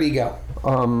 Okay. Where do you go?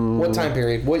 What time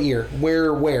period? What year?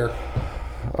 Where?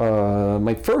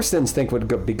 My first instinct would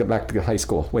be go back to high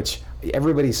school, which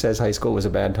everybody says high school was a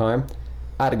bad time.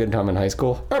 I had a good time in high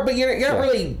school. All right, but you're not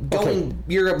really going,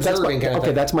 you're observing kind of thing.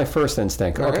 Okay, that's my first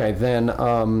instinct. All okay, then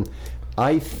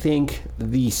I think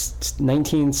the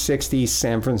 1960s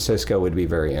San Francisco would be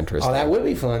very interesting. Oh, that would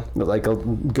be fun.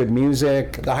 Good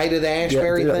music. The height of the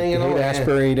Ashbury thing and all that. The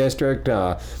Ashbury district.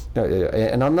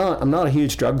 And I'm not a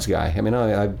huge drugs guy. I mean,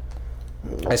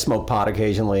 I smoke pot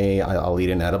occasionally. I'll eat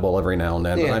an edible every now and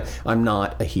then. Yeah. But I'm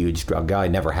not a huge drug guy. I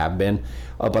never have been.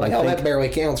 But I think that barely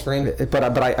counts, friend. But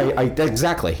I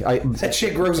exactly. That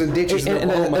shit grows in ditches.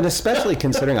 And especially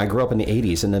considering I grew up in the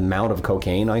 80s and the amount of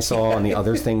cocaine I saw and the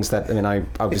other things that I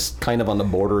was kind of on the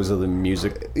borders of the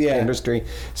music industry.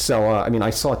 So I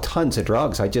saw tons of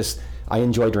drugs. I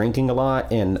enjoy drinking a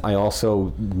lot, and I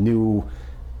also knew,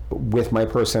 with my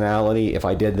personality, if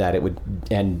I did that, it would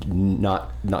end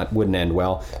wouldn't end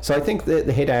well. So I think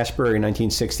the Haight-Ashbury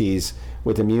 1960s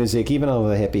with the music, even though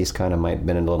the hippies kind of might have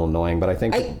been a little annoying, but I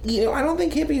think I don't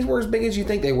think hippies were as big as you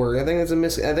think they were. I think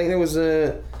that's I think there was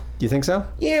a. You think so?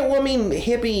 Yeah. Well,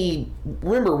 hippie.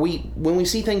 Remember, when we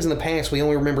see things in the past, we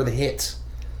only remember the hits.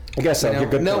 I guess so.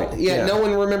 Good point. Yeah. No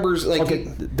one remembers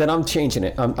then I'm changing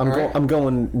it. I'm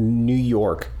going New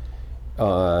York.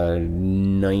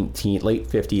 Late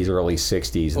 50s, early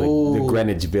 60s, the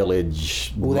Greenwich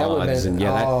Village mods,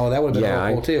 that would have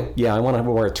been cool too. Yeah, I want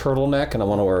to wear a turtleneck, and I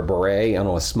want to wear a beret, and I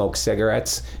want to smoke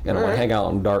cigarettes, and I want to hang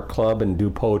out in a dark club and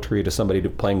do poetry to somebody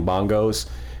playing bongos.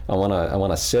 I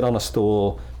want to sit on a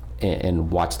stool and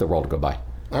watch the world go by.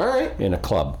 All right. In a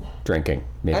club, drinking,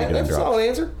 maybe doing drugs. That's a solid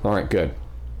answer. All right, good.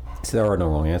 So there are no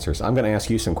wrong answers. I'm going to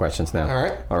ask you some questions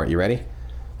now. All right, you ready?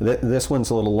 This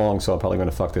one's a little long, so I'm probably going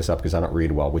to fuck this up because I don't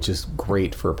read well, which is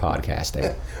great for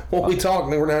podcasting. Well, we talk,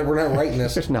 we're not writing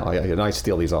this. No, I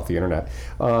steal these off the internet.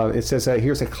 It says,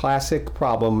 here's a classic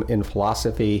problem in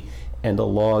philosophy and the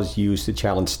laws used to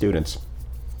challenge students.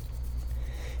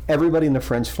 Everybody in the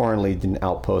French Foreign Legion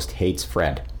outpost hates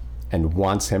Fred and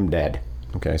wants him dead.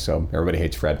 Okay, so everybody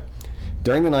hates Fred.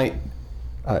 During the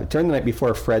night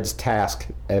before Fred's task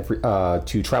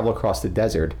to travel across the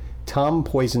desert, Tom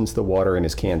poisons the water in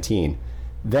his canteen.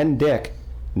 Then Dick,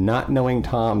 not knowing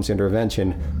Tom's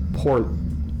intervention, pours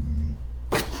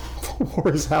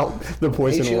out the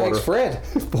poison water. Likes Fred.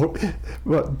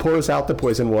 Pours out the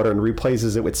poison water and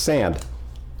replaces it with sand.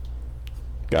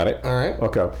 Got it? All right.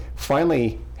 Okay.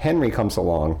 Finally, Henry comes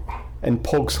along and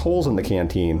pokes holes in the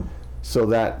canteen so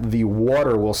that the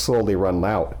water will slowly run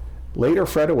out. Later,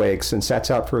 Fred awakes and sets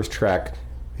out for his trek,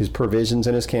 his provisions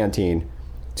in his canteen.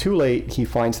 Too late, he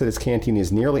finds that his canteen is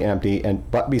nearly empty,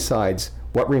 but besides,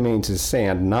 what remains is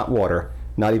sand, not water,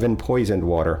 not even poisoned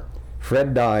water.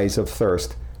 Fred dies of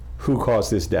thirst. Who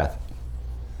caused his death?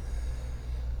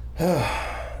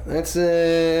 That's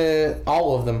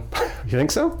all of them. You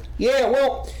think so? Yeah,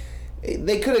 well,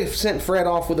 they could have sent Fred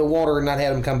off with the water and not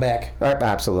had him come back.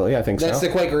 Absolutely, I think That's the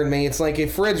Quaker in me. It's like,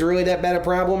 if Fred's really that bad a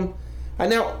problem...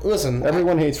 Now, listen.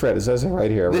 Everyone hates Fred. It says it right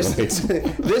here. This is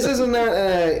not,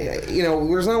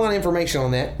 there's not a lot of information on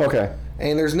that. Okay.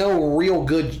 And there's no real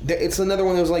good, it's another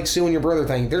one of those like suing your brother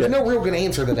thing. There's no real good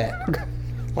answer to that.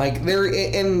 Like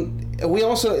and we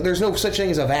also there's no such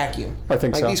thing as a vacuum. I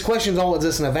think like so. These questions all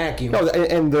exist in a vacuum. No,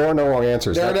 and there are no wrong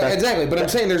answers. Exactly, but I'm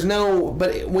saying there's no.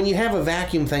 But when you have a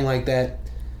vacuum thing like that,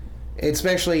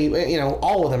 especially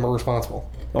all of them are responsible.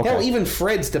 Okay. Hell, even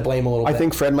Fred's to blame a little bit. I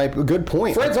think Fred might be a good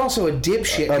point. Fred's also a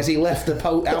dipshit because he left the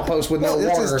outpost with no water.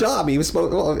 That's his job. He was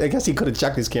supposed. Well, I guess he could have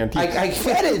checked his canteen.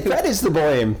 Fred is the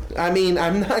blame. I mean,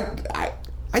 I'm not.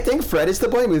 I think Fred is to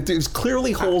blame. There's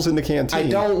clearly holes in the canteen. I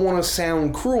don't want to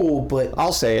sound cruel, but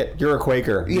I'll say it. You're a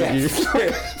Quaker. Yeah.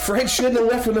 Fred shouldn't have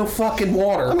left with no fucking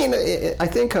water. I mean, I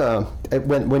think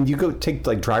when you go take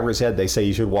like driver's ed, they say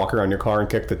you should walk around your car and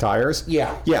kick the tires.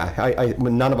 Yeah. Yeah.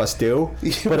 When none of us do.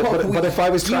 But if I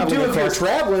was traveling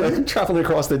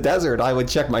across the desert, I would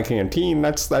check my canteen.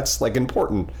 That's like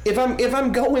important. If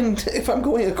I'm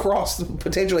going across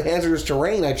potentially hazardous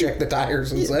terrain, I check the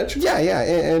tires and such. Yeah.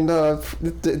 And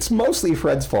it's mostly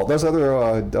Fred's fault. Those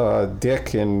other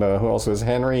Dick and who else was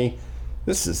Henry.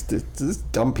 This is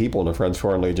dumb people in the French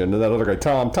Foreign Legion. And that other guy,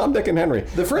 Tom, Dick, and Henry.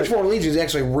 The French Foreign Legion is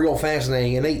actually real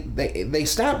fascinating, and they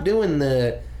stopped doing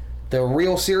the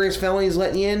real serious felonies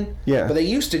letting you in. Yeah. But they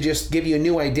used to just give you a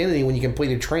new identity when you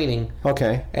completed training.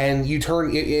 Okay. And you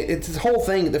turn it's the whole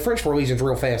thing. The French Foreign Legion is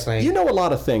real fascinating. You know a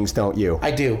lot of things, don't you?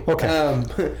 I do. Okay.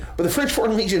 But the French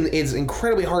Foreign Legion is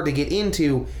incredibly hard to get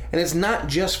into, and it's not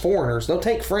just foreigners. They'll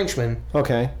take Frenchmen.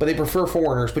 Okay. But they prefer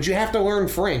foreigners. But you have to learn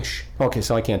French. Okay,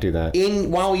 so I can't do that.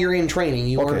 While you're in training,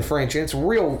 you learn French, and it's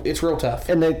real tough.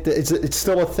 And it's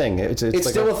still a thing. It's like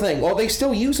still a thing. Well, they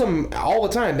still use them all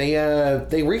the time.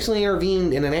 They recently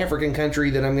intervened in an African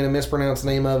country that I'm going to mispronounce the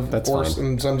name of course, fine.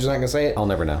 And so I'm just not going to say it. I'll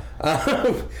never know.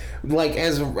 Like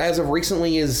as of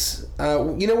recently as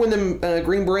when the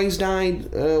Green Berets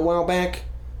died a while back,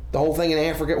 the whole thing in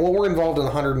Africa. Well, we're involved in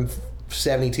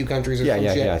 172 countries or some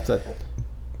shit. Yeah.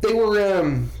 They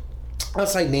were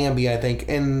outside Namibia, I think,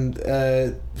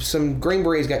 and some Green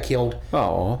Berets got killed.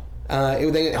 Oh.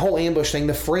 The whole ambush thing,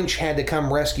 the French had to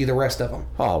come rescue the rest of them.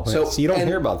 Oh, so you don't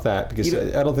hear about that because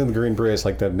I don't think the Green Berets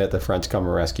like to admit the French come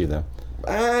and rescue them.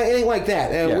 It ain't like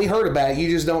that. We heard about it. You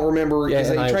just don't remember because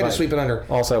they tried to sweep it under.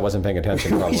 Also, I wasn't paying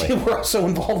attention, probably. We're also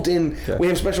involved in... Yeah. We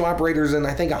have special operators in,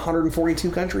 I think, 142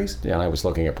 countries. Yeah, and I was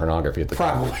looking at pornography at the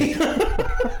time. Probably.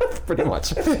 Pretty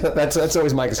much. That's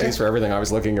always my excuse for everything. I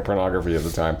was looking at pornography at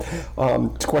the time.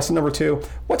 Question number 2.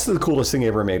 What's the coolest thing you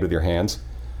ever made with your hands?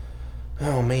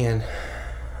 Oh, man.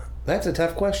 That's a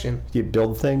tough question. Do you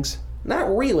build things?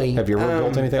 Not really. Have you ever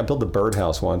built anything? I built a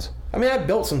birdhouse once. I mean, I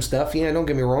built some stuff. Yeah, don't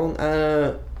get me wrong.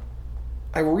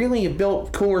 I really have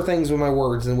built cooler things with my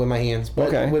words than with my hands.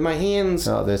 But with my hands...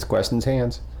 Oh, this question's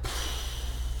hands.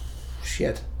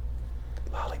 Shit.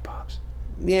 Lollipops.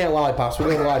 Yeah, lollipops.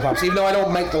 We're doing lollipops, even though I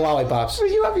don't make the lollipops.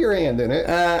 Well, you have your hand in it.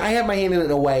 I have my hand in it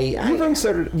in a way.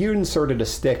 You inserted a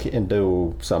stick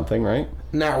into something, right?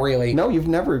 Not really. No, you've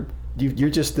never... You're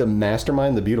just the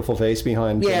mastermind, the beautiful face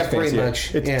behind. Yeah, pretty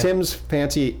much. It's Tim's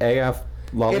fancy AF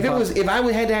lollipops. If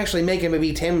I had to actually make him, it'd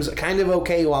be Tim's kind of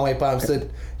okay lollipops that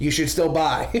you should still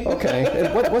buy. Okay.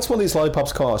 And what's one of these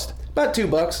lollipops cost? About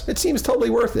 $2. It seems totally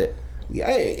worth it. Yeah,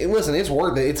 listen, it's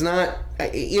worth it. It's not.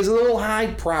 It's a little high,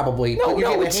 probably.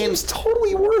 No, it seems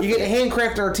totally worth it. You get a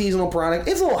handcrafted artisanal product.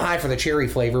 It's a little high for the cherry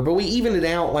flavor, but we evened it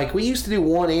out. Like we used to do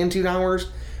 $1 and $2.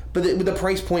 But the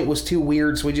price point was too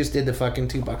weird, so we just did the fucking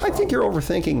 $2. I think you're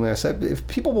overthinking this. If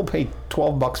people will pay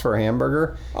 $12 for a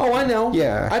hamburger... Oh, I know.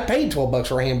 Yeah. I paid $12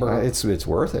 for a hamburger. It's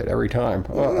worth it every time.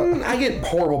 I get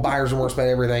horrible buyer's remorse about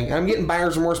everything. I'm getting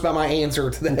buyer's remorse about my answer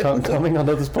to that. Coming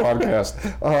onto this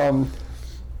podcast.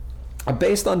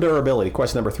 Based on durability,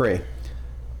 question number 3.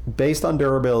 Based on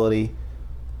durability...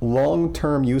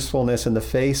 long-term usefulness in the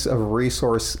face of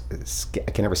resource... I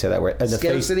can never say that word.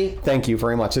 Scarcity? Thank you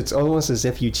very much. It's almost as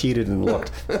if you cheated and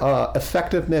looked.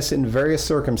 Effectiveness in various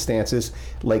circumstances,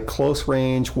 like close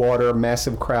range, water,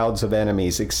 massive crowds of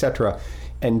enemies, etc.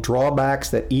 And drawbacks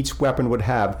that each weapon would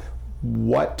have.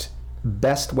 What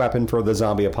best weapon for the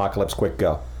zombie apocalypse? Quick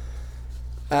go.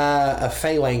 A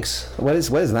phalanx. What is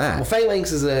that? Well,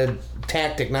 phalanx is a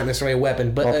tactic, not necessarily a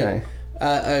weapon, but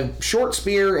a short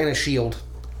spear and a shield.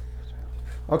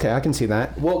 Okay, I can see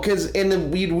that. Well, because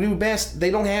we do best,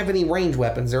 they don't have any range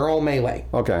weapons. They're all melee.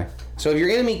 Okay. So if your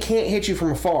enemy can't hit you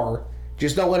from afar,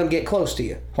 just don't let them get close to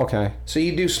you. Okay. So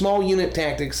you do small unit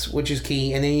tactics, which is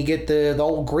key, and then you get the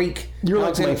old Greek... You're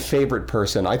like my favorite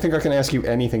person. I think I can ask you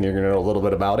anything. You're going to know a little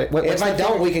bit about it. If I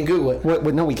don't, we can Google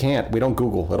it. No, we can't. We don't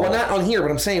Google at all. Well, not on here, but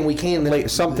I'm saying we can.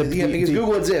 Because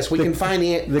Google exists. We can find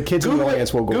the kids in the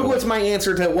audience will Google. Google is my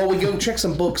answer to, we go check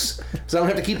some books, so I don't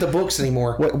have to keep the books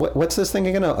anymore. What's this thing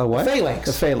again? A what?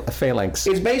 Phalanx. A phalanx.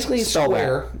 It's basically a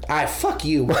square. Fuck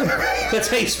you. That's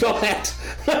how you spell that.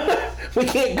 We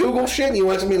can't Google shit and you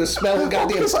want me to spell a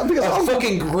goddamn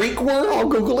fucking Greek word? I'll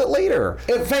Google it later.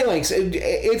 Phalanx.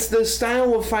 It's the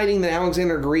style of fighting that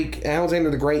Alexander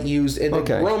the Great used. And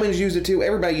the Romans used it too.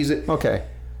 Everybody used it. Okay.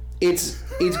 It's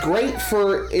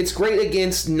great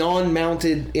against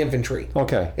non-mounted infantry.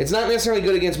 Okay. It's not necessarily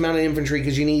good against mounted infantry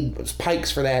because you need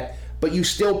pikes for that, but you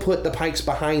still put the pikes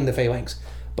behind the phalanx.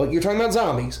 But you're talking about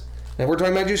zombies. And we're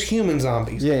talking about just human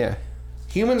zombies. Yeah.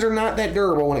 Humans are not that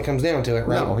durable when it comes down to it,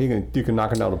 right? No, you can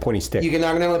knock them down with a pointy stick. You can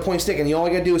knock them down with a pointy stick, and all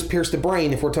you got to do is pierce the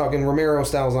brain if we're talking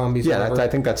Romero-style zombies. Yeah, I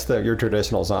think that's your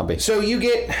traditional zombie. So you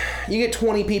get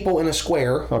 20 people in a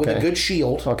square with a good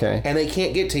shield, and they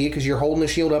can't get to you because you're holding the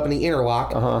shield up in the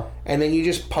interlock, and then you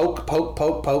just poke.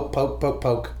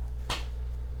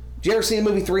 Did you ever see the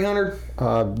movie 300?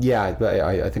 Yeah,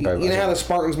 I think I... You know how the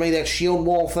Spartans made that shield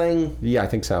wall thing? Yeah, I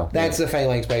think so. That's the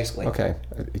phalanx, basically. Okay.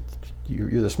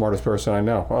 You're the smartest person I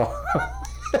know.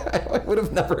 I would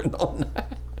have never known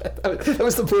that. That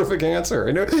was the perfect answer.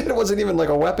 It wasn't even like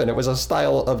a weapon. It was a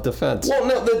style of defense. Well,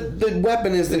 no, the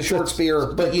weapon is the short spear,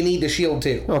 but you need the shield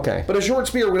too. Okay. But a short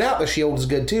spear without the shield is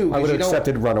good too. I would have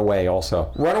accepted runaway also.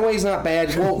 Runaway's not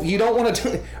bad. Well, you don't want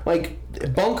to... Like,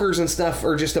 bunkers and stuff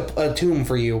are just a tomb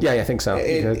for you. Yeah, I think so.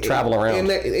 Travel around. And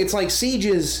it's like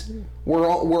sieges were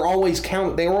always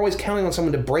they were always counting on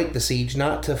someone to break the siege,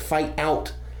 not to fight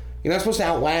out. You're not supposed to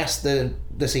outlast the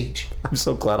siege. I'm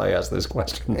so glad I asked this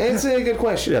question. It's a good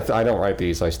question. Yeah, I don't write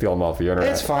these. I steal them off the internet.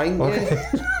 That's fine. Okay.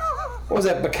 Yeah. What was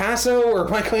that, Picasso or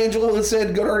Michelangelo that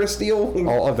said good artist steal?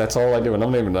 That's all I do, and I'm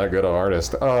not even that good an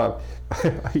artist.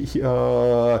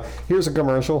 Here's a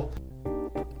commercial.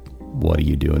 What are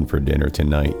you doing for dinner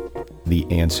tonight? The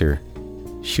answer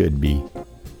should be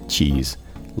cheese.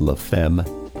 La Femme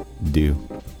du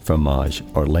Fromage.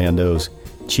 Orlando's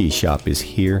cheese shop is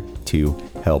here to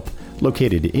help.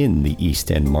 Located in the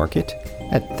East End Market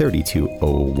at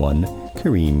 3201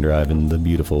 Careen Drive in the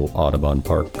beautiful Audubon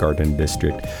Park Garden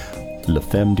District. La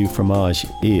Femme du Fromage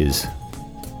is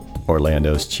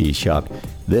Orlando's cheese shop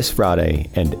this Friday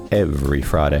and every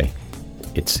Friday.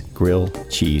 It's grilled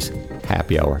cheese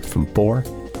happy hour from 4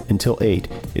 until 8.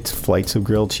 It's flights of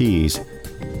grilled cheese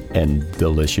and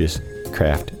delicious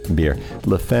craft beer.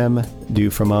 La Femme du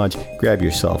Fromage. Grab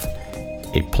yourself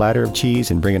a platter of cheese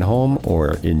and bring it home,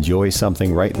 or enjoy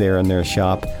something right there in their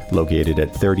shop located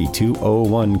at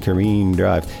 3201 Careen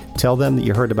Drive. Tell them that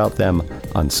you heard about them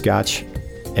on Scotch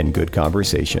and Good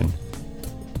Conversation.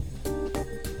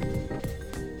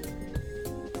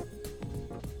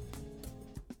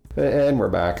 And we're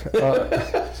back.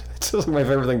 It's just my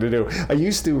favorite thing to do. I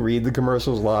used to read the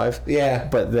commercials live. Yeah.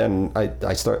 But then I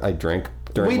drink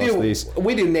during most of these.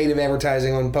 We do native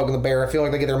advertising on Poking the Bear. I feel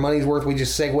like they get their money's worth. We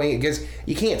just segue it because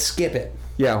you can't skip it.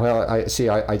 Yeah, well,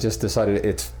 I just decided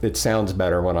it sounds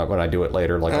better when I do it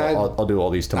later. Like I'll do all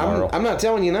these tomorrow. I'm not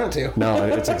telling you not to. No,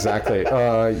 it's exactly.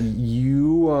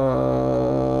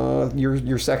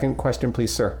 Your second question,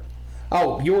 please, sir.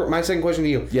 Oh, my second question to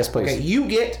you. Yes, please. Okay, you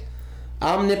get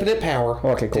omnipotent power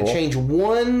to change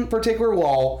one particular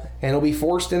law, and it'll be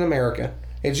forced in America.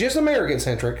 It's just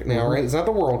American-centric now, right? It's not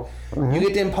the world. Mm-hmm. You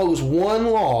get to impose one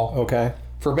law. Okay.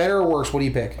 For better or worse, what do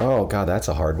you pick? Oh, God, that's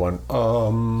a hard one.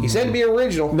 You said to be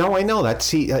original. No, I know that.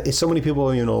 See, so many people,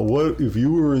 what if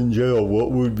you were in jail, what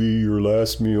would be your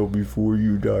last meal before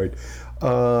you died?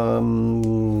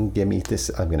 Give me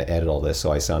this. I'm going to edit all this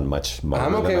so I sound much smarter.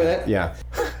 I'm okay with that. Yeah.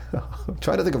 I'm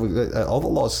trying to think of all the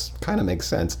laws kind of make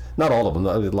sense. Not all of them.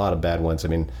 A lot of bad ones. I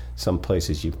mean, some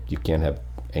places you can't have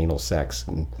anal sex.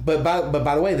 But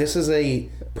by the way, this is a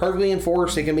perfectly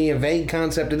enforced. It can be a vague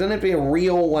concept. It doesn't have to be a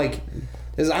real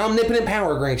This is omnipotent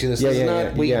power grants you this. It's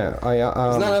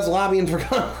not us lobbying for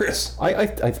Congress.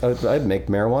 I'd make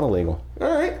marijuana legal. All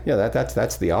right. Yeah,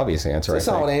 that's the obvious answer. It's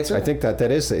a solid answer. I think that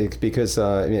is because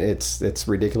it's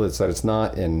ridiculous that it's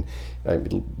not, and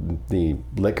the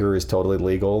liquor is totally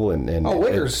legal, and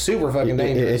liquor is super fucking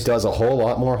dangerous. It does a whole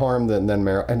lot more harm than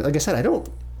marijuana. And like I said,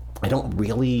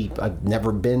 I've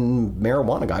never been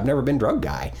marijuana guy. I've never been drug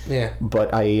guy. Yeah.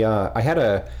 But I had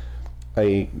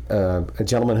a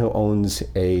gentleman who owns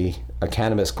a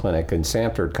cannabis clinic in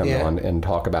Sanford come on and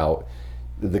talk about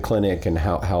the clinic and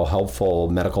how helpful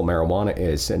medical marijuana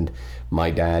is. And my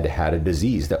dad had a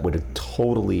disease that would have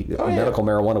medical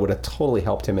marijuana would have totally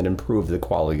helped him and improved the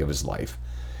quality of his life.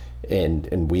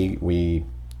 And we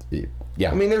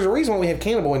I mean, there's a reason why we have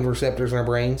cannabinoid receptors in our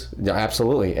brains. Yeah,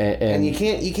 absolutely. And you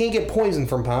can't get poison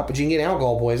from pot, but you can get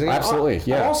alcohol poisoning. Absolutely,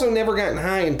 yeah. I've also never gotten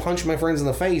high and punched my friends in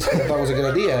the face because I thought it was a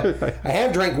good idea. I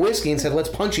have drank whiskey and said, let's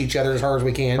punch each other as hard as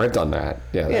we can. I've done that.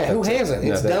 Yeah, who hasn't?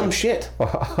 It's dumb shit.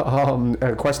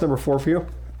 Question number 4 for you?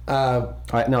 No.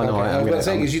 I was going to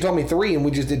say, because you told me 3 and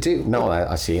we just did 2. No,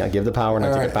 I see. I give the power and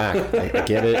I take it back. I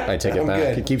give it, I take it back.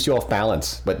 Good. It keeps you off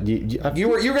balance. But you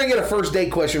were going to get a first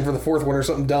date question for the 4th one or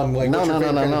something dumb like no.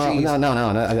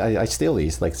 I steal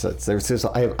these. Like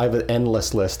I have an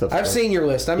endless list of. I've seen your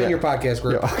list. I'm in your podcast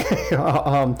group. Yeah,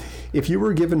 okay. If you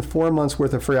were given 4 months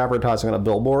worth of free advertising on a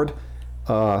billboard,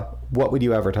 what would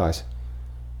you advertise?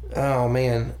 Oh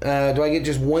man, do I get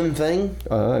just one thing?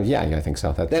 Yeah, I think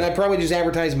so. Then I'd probably just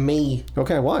advertise me.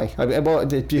 Okay, why?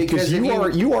 Because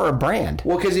you are a brand.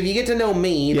 Well, because if you get to know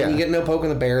me, then you get to know Poke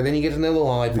and the Bear, then you get to know the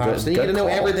lollipops, then you get to know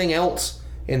everything else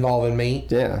involving me.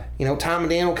 Yeah. You know, Tom and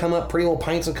Dan will come up, Pretty Little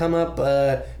Pints will come up,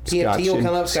 PFT will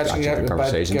come up, Scotch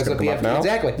Conversations will come up now.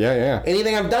 Exactly. Yeah.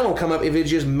 Anything I've done will come up if it's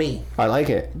just me. I like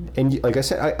it. And like I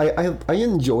said, I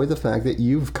enjoy the fact that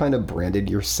you've kind of branded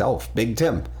yourself Big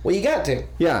Tim. Well, you got to.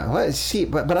 Yeah. Well, see,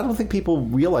 but I don't think people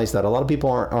realize that. A lot of people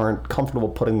aren't comfortable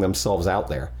putting themselves out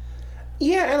there.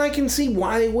 Yeah, and I can see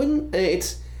why they wouldn't.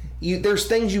 There's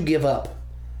things you give up.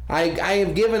 I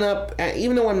have given up,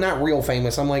 even though I'm not real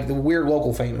famous, I'm like the weird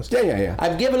local famous. Yeah.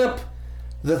 I've given up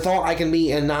the thought I can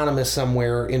be anonymous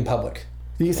somewhere in public.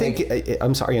 Do you think,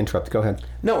 I'm sorry to interrupt, go ahead.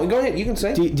 No, go ahead, you can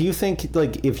say. Do you think,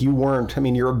 like, if you weren't, I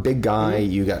mean, you're a big guy,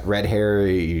 you got red hair,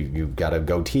 you've got a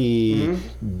goatee,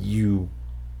 you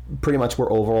pretty much wear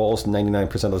overalls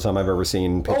 99% of the time I've ever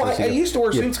seen pictures. I used to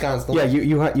wear suits constantly.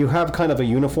 Yeah, you have kind of a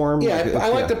uniform. Yeah, I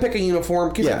like to pick a uniform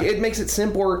because it makes it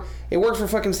simpler. It works for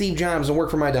fucking Steve Jobs and work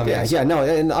for my dumb ass. Yeah,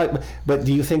 no, but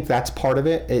do you think that's part of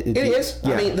it? It is.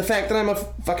 Yeah. I mean, the fact that I'm a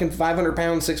fucking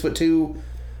 500-pound, 6'2",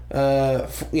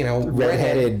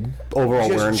 redheaded, overall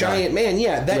wearing giant man.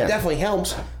 Yeah, that definitely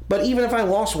helps. But even if I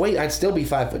lost weight, I'd still be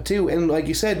 5'2", and like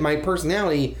you said, my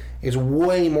personality is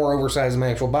way more oversized than my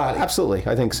actual body. Absolutely,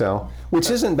 I think so.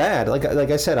 Which isn't bad. Like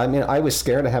I said, I mean, I was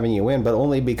scared of having you in, but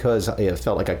only because I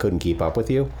felt like I couldn't keep up with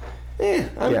you.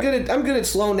 I'm good at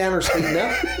slowing down or speeding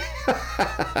up.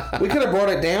 We could have brought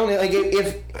it down. Like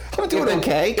if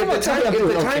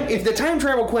the time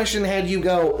travel question had you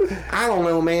go, I don't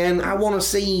know, man, I want to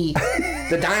see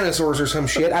the dinosaurs or some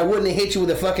shit, I wouldn't have hit you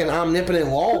with a fucking omnipotent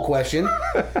law question.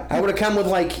 I would have come with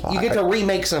like, you get to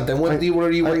remake something. What do you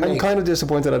remake? I'm kind of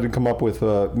disappointed I didn't come up with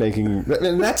making,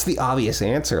 and that's the obvious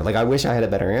answer. Like I wish I had a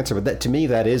better answer, but to me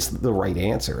that is the right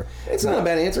answer. It's not a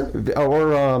bad answer.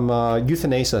 Or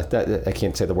euthanasia. That I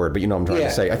can't say the word, but you know what I'm trying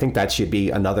to say. I think that should be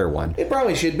another one. It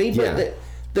probably should be, but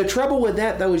the trouble with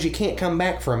that though is you can't come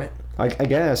back from it. I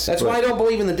guess that's why I don't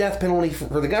believe in the death penalty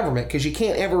for the government, because you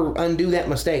can't ever undo that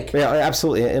mistake. Yeah,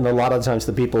 absolutely. And a lot of times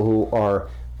the people who are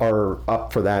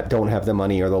up for that don't have the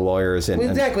money or the lawyers.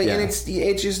 Exactly. And it's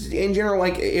just in general,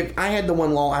 like if I had the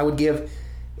one law, I would give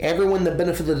everyone the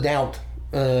benefit of the doubt.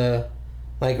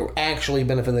 Like actually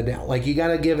benefit of the doubt. Like you got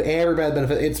to give everybody the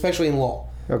benefit, especially in law.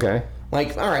 Okay.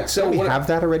 Like, all right, so we have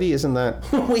that already, isn't that?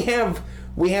 we have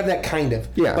that kind of.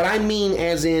 Yeah. But I mean,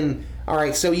 as in, all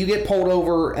right, so you get pulled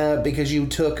over because you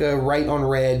took a right on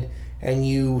red and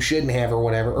you shouldn't have, or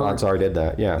whatever. Odds are I did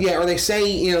that. Yeah. Yeah, or they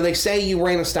say you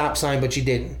ran a stop sign but you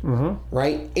didn't. Mm-hmm.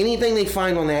 Right. Anything they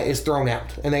find on that is thrown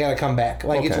out and they got to come back.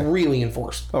 Like it's really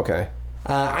enforced. Okay.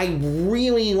 I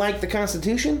really like the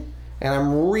Constitution. And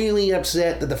I'm really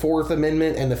upset that the 4th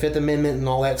Amendment and the 5th Amendment and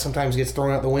all that sometimes gets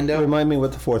thrown out the window. Remind me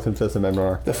what the 4th and 5th Amendment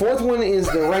are. The 4th one is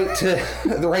the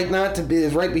right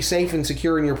to be safe and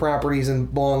secure in your properties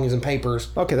and belongings and papers.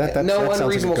 Okay, that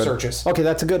unreasonable like searches. Okay,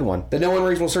 that's a good one. The no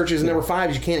unreasonable searches. Number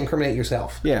 5 is you can't incriminate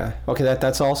yourself. Yeah. Okay,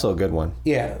 that's also a good one.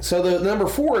 Yeah. So the number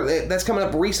 4 that's coming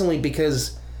up recently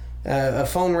because of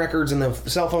phone records and the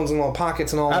cell phones in all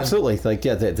pockets and all. Absolutely, like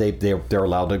they're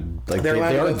allowed to like they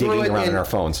are digging around in our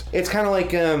phones. It's kind of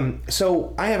like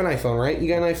so I have an iPhone, right? You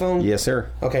got an iPhone? Yes, sir.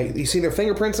 Okay, you see their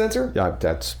fingerprint sensor? Yeah,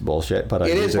 that's bullshit, but I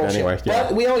use it bullshit. Anyway.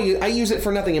 Yeah. But I use it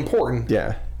for nothing important.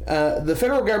 Yeah. The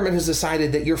federal government has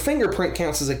decided that your fingerprint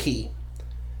counts as a key,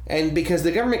 and because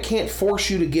the government can't force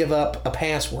you to give up a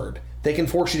password, they can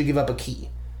force you to give up a key,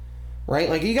 right?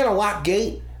 Like you got a locked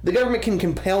gate. The government can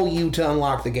compel you to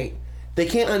unlock the gate. They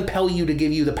can't compel you to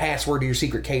give you the password to your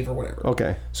secret cave or whatever.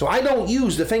 Okay. So I don't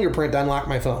use the fingerprint to unlock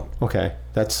my phone. Okay.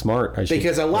 That's smart.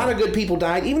 Because a lot of good people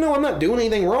died, even though I'm not doing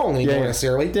anything wrong anymore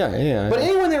necessarily. Yeah. But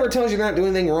anyone that ever tells you they're not doing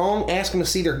anything wrong, ask them to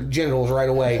see their genitals right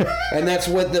away. And that's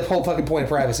what the whole fucking point of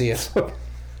privacy is.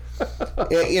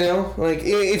 You know, like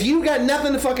if you got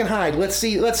nothing to fucking hide, let's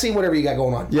see whatever you got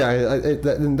going on. Yeah,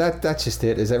 that's just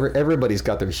it. Is everybody's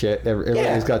got their shit.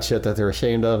 Everybody's got shit that they're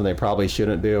ashamed of and they probably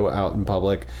shouldn't do out in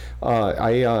public. I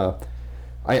agree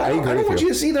I don't want you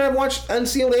to see that I've watched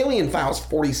Unsealed Alien Files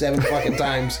 47 fucking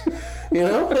times. You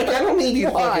know, like, I don't need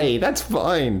you. Why? That's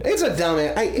fine. It's a dumb.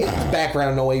 It's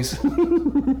background noise.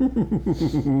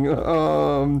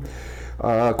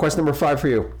 Question number 5 for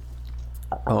you.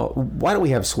 Why do we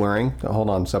have swearing? Hold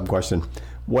on, sub-question.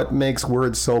 What makes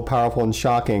words so powerful and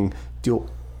shocking? Do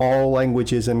all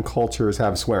languages and cultures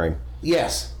have swearing?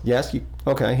 Yes. Yes?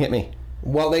 Okay, hit me.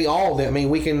 Well, they all do. I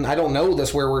mean, I don't know the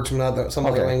swear words from some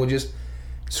other languages.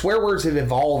 Swear words have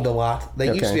evolved a lot. They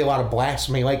used to be a lot of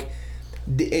blasphemy. Like,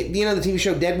 you know the TV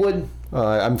show Deadwood?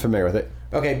 I'm familiar with it.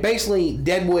 Okay, basically,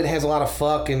 Deadwood has a lot of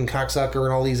fuck and cocksucker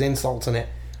and all these insults in it.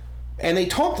 And they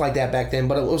talked like that back then,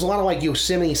 but it was a lot of like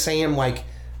Yosemite Sam, like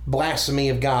blasphemy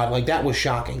of God. Like, that was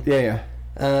shocking. Yeah.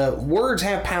 Words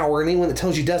have power, and anyone that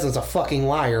tells you doesn't is a fucking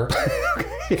liar.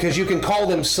 Because you can call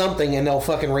them something and they'll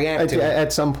fucking react to it.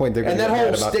 At some point, they're going to get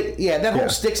mad about whole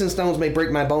sticks and stones may break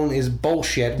my bone is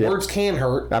bullshit. Yep. Words can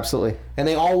hurt. Absolutely. And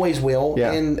they always will.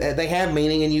 Yeah. And they have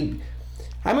meaning, and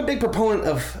I'm a big proponent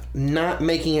of not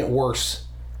making it worse.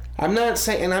 I'm not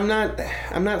saying I'm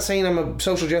a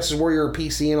social justice warrior or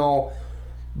PC and all,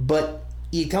 but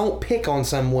you don't pick on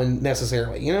someone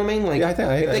necessarily. You know what I mean? Like, if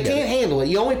they can't handle it,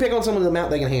 you only pick on someone the amount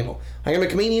they can handle. I'm a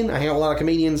comedian. I handle a lot of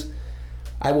comedians.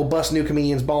 I will bust new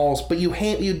comedians' balls, but you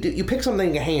pick something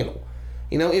you can handle.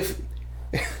 You know, if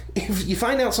you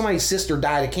find out somebody's sister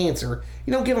died of cancer,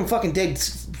 you don't give them fucking dead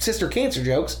sister cancer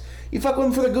jokes. You fuck with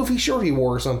him for the goofy shirt he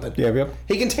wore or something. Yep.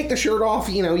 He can take the shirt off.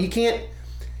 You know, you can't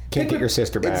get your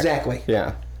sister back. Exactly.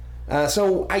 Yeah.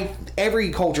 So every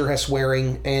culture has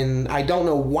swearing, and I don't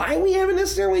know why we haven't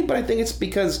necessarily, but I think it's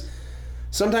because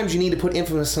sometimes you need to put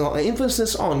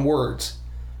emphasis on words.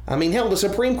 I mean, hell, the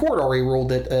Supreme Court already ruled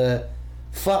that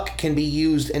fuck can be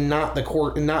used and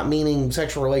not meaning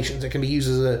sexual relations. It can be used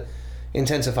as a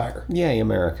intensifier. Yay,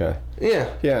 America.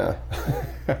 Yeah.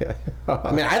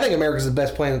 I mean, I think America's the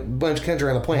best country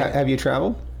on the planet. Have you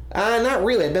traveled? Not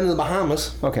really. I've been to the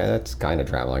Bahamas. Okay, that's kind of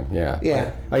traveling. Yeah.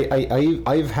 Yeah.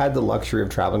 I've had the luxury of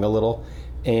traveling a little,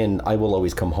 and I will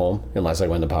always come home unless I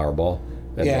win the Powerball.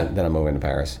 And then I'm moving to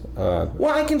Paris. Well,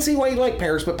 I can see why you like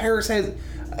Paris, but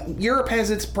Europe has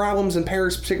its problems, and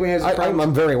Paris particularly has its problems.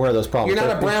 I'm very aware of those problems. You're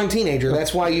not a brown teenager.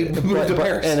 That's why you moved to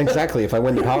Paris. And exactly, if I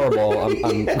win the Powerball,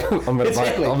 I'm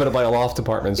going to buy a loft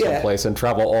apartment someplace and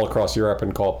travel all across Europe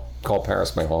and call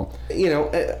Paris my home. You know,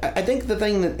 I think the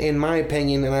thing that, in my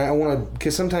opinion, and I want to,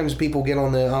 because sometimes people get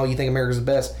on you think America's the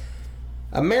best.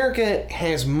 America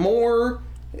has more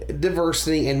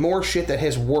diversity and more shit that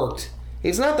has worked.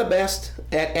 It's not the best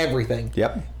at everything.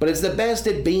 Yep. But it's the best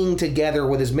at being together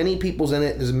with as many peoples in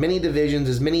it, as many divisions,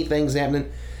 as many things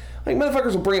happening. Like,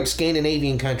 motherfuckers will bring up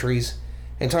Scandinavian countries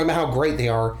and talk about how great they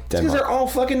are. It's because they're all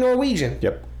fucking Norwegian.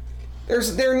 Yep. They're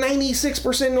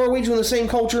 96% Norwegian with the same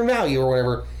culture and value or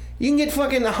whatever. You can get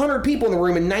fucking 100 people in the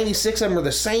room and 96 of them are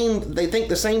the same. They think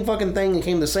the same fucking thing and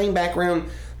came from the same background,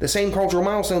 the same cultural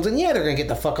milestones, and they're going to get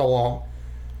the fuck along.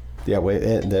 Yeah,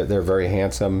 they're very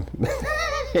handsome.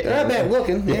 They're not bad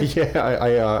looking.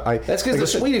 Yeah, that's because the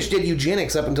Swedish did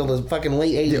eugenics up until the fucking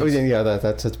late 80s. Yeah,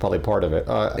 that's probably part of it.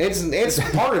 It's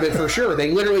part of it for sure.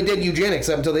 They literally did eugenics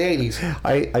up until the 80s.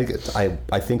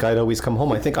 I think I'd always come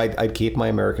home. I think I'd keep my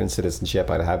American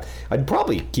citizenship. I'd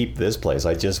probably keep this place.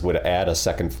 I just would add a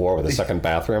second floor with a second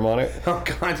bathroom on it. Oh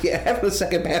God, yeah, having a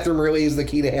second bathroom really is the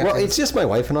key to having. Well, it's just my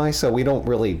wife and I, so we don't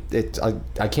really.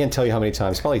 I can't tell you how many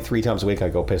times. Probably 3 times a week I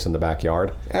go piss in the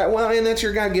backyard. Well, and that's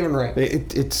your God-given right.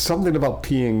 It's something about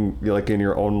peeing like in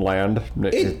your own land.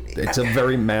 It's a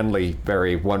very manly,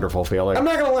 very wonderful feeling. I'm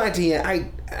not gonna lie to you.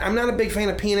 I'm not a big fan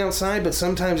of peeing outside, but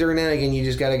sometimes every now and again you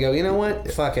just gotta go. You know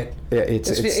what? Fuck it. Yeah,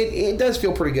 it does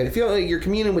feel pretty good. It feels like you're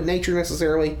communing with nature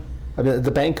necessarily. I mean,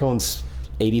 the bank owns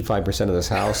 85% of this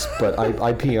house, but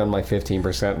I pee on my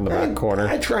 15% in the back corner.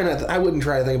 I try not. I wouldn't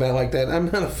try to think about it like that. I'm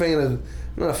not a fan of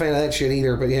that shit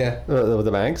either. But yeah,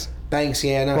 the banks. Banks,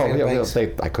 yeah, not a fan of banks.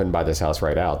 I couldn't buy this house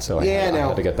right out, so I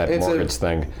had to get that mortgage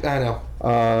thing. I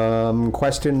know.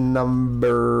 Question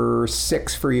number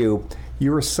 6 for you.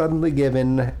 You were suddenly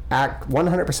given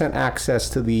 100% access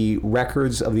to the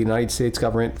records of the United States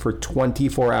government for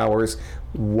 24 hours.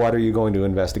 What are you going to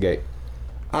investigate?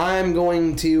 I'm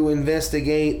going to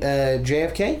investigate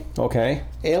JFK. Okay.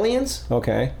 Aliens.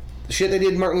 Okay. The shit they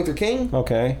did to Martin Luther King.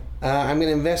 Okay. I'm going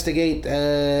to investigate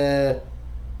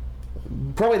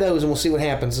probably those, and we'll see what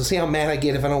happens. We'll see how mad I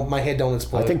get if my head don't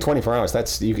explode. I think 24 hours.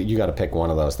 That's you got to pick one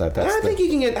of those. I think you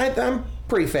can get. I'm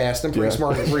pretty fast. I'm pretty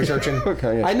smart at researching.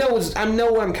 Okay. Yeah.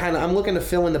 I'm looking to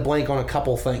fill in the blank on a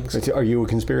couple things. Are you a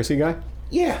conspiracy guy?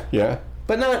 Yeah. Yeah.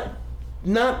 But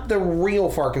not the real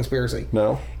far conspiracy.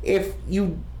 No. If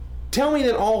you tell me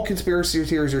that all conspiracy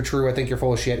theories are true, I think you're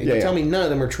full of shit. If you tell me none of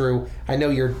them are true, I know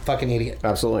you're a fucking idiot.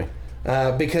 Absolutely.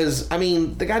 Because, I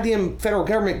mean, the goddamn federal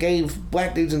government gave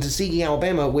black dudes in Tuskegee,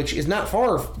 Alabama, which is not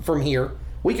far from here,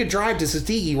 We could drive to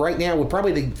SAgC right now with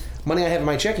probably the money I have in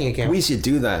my checking account. We should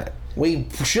do that. We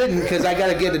shouldn't, because I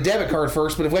got to get a debit card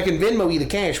first. But if I can Venmo you the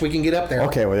cash, we can get up there.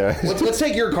 Okay, well, yeah. Let's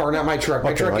take your car, not my truck.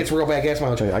 My truck gets real bad gas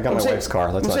mileage. I got my wife's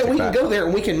car. Let's we can go there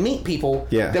and we can meet people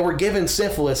that were given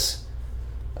syphilis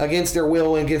against their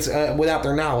will and without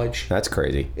their knowledge. That's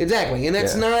crazy. Exactly, and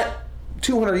that's not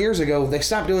 200 years ago. They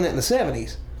stopped doing that in the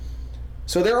 70s.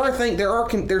 So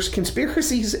there's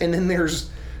conspiracies, and then there's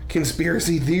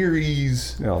conspiracy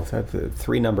theories. No,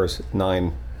 three numbers,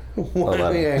 9.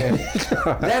 11. Yeah.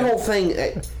 That whole thing,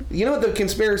 you know what the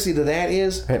conspiracy to that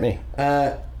is? Hit me.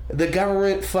 The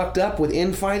government fucked up with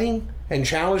infighting and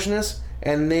childishness,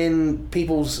 and then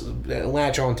people's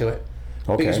latch onto it.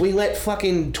 Okay. Because we let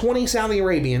fucking 20 Saudi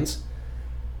Arabians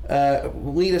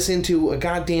lead us into a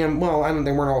goddamn, well, I don't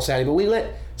think we're all Saudi, but we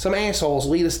let some assholes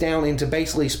lead us down into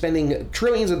basically spending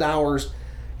trillions of dollars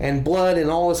and blood and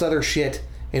all this other shit,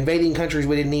 invading countries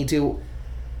we didn't need to.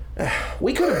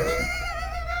 We could have...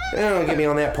 Don't get me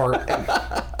on that part.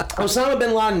 Osama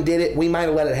bin Laden did it. We might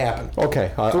have let it happen.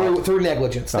 Okay. Through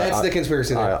negligence. That's the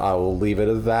conspiracy there. I will leave it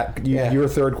at that. Your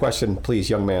third question, please,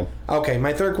 young man. Okay,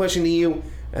 my third question to you.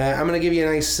 I'm going to give you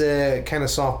a nice kind of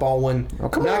softball one. Oh,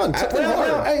 come on.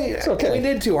 It's okay. We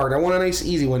did too hard. I want a nice,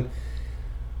 easy one.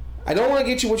 I don't want to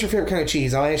get you what's your favorite kind of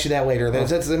cheese. I'll ask you that later.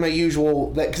 That's my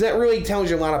usual... Because that really tells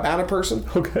you a lot about a person.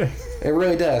 Okay. It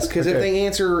really does. Because if they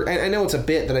answer... I know it's a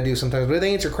bit that I do sometimes, but if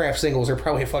they answer Kraft singles, they're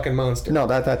probably a fucking monster. No,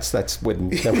 that's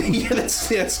wouldn't... Yeah,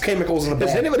 that's chemicals in the bag.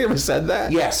 Has anybody ever said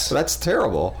that? Yes. That's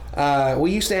terrible.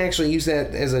 We used to actually use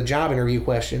that as a job interview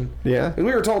question. Yeah. And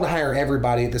we were told to hire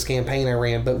everybody at this campaign I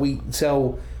ran, but we'd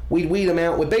weed them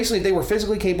out. Basically, if they were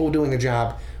physically capable of doing the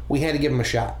job, we had to give them a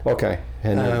shot. Okay.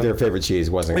 And their favorite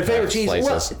cheese wasn't their favorite cheese.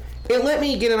 Slices. Well, it let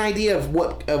me get an idea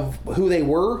of who they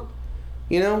were,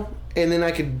 and then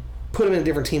I could put them in a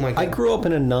different team like that. I grew up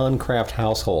in a non-Kraft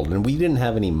household, and we didn't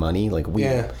have any money. Like we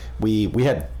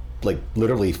had like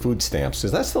literally food stamps.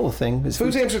 Is that still a thing?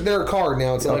 Food stamps, they're a card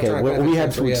now. It's okay. We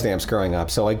had food stamps growing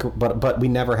up, so but we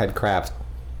never had Kraft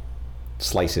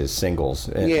slices,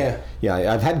 singles. Yeah,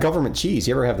 I've had government cheese.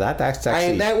 You ever have that? That's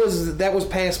actually that was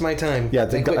past my time. Yeah,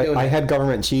 I had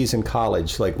government cheese in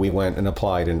college. Like we went and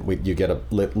applied, and you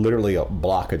get literally a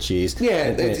block of cheese. Yeah,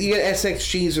 you get SAgC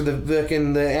cheese or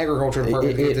the agriculture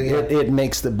department. It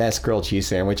makes the best grilled cheese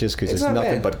sandwiches because it's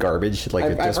nothing but garbage.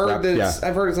 Like I've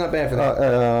heard it's not bad for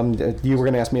that. You were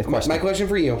going to ask me a question. My question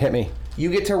for you. Hit me. You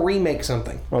get to remake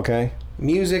something. Okay.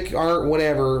 Music, art,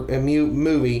 whatever, a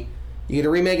movie. You get to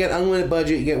remake it, unlimited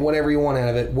budget, you get whatever you want out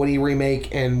of it. What do you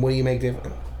remake and what do you make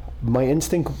different? My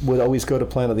instinct would always go to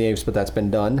Planet of the Apes, but that's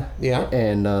been done. Yeah.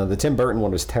 And the Tim Burton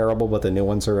one was terrible, but the new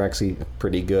ones are actually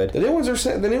pretty good. The new ones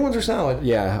are solid.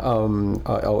 Yeah.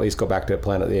 I always go back to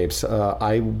Planet of the Apes.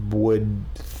 I would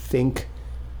think...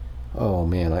 Oh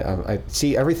man, I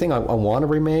see everything I want to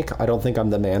remake. I don't think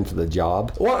I'm the man for the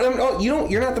job. Well,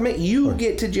 you're not the man. You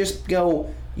get to just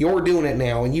go... You're doing it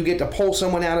now, and you get to pull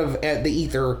someone out of the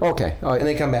ether. Okay, and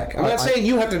they come back. I'm not saying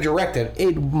you have to direct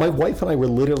it. My wife and I were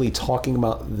literally talking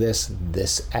about this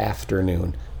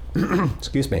afternoon.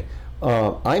 Excuse me.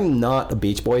 I'm not a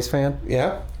Beach Boys fan.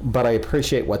 Yeah, but I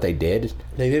appreciate what they did.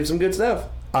 They did some good stuff.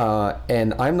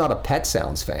 And I'm not a Pet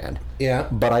Sounds fan. Yeah,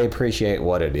 but I appreciate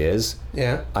what it is.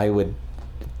 Yeah, I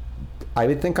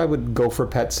would think I would go for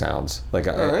Pet Sounds,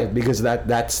 because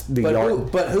that's the art.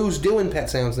 But who's doing Pet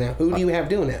Sounds now? Who do you have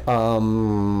doing it?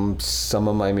 Some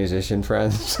of my musician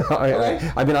friends.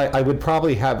 Okay. I would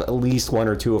probably have at least one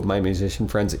or two of my musician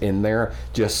friends in there,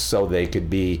 just so they could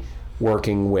be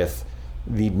working with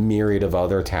the myriad of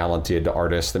other talented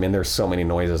artists. I mean, there's so many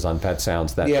noises on Pet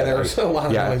Sounds that there's a lot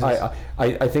of noises.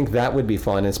 I think that would be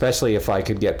fun, especially if I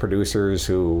could get producers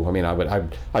who. I mean,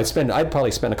 I'd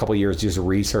probably spend a couple of years just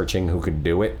researching who could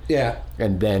do it. Yeah,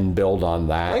 and then build on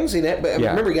that. I can see that, but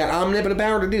remember, you got omnipotent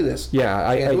power to do this.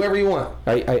 Yeah, whoever you want.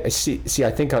 I see. I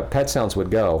think Pet Sounds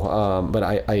would go,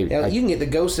 but you can get the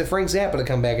ghost of Frank Zappa to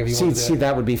come back if you want to. See,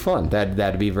 that would be fun.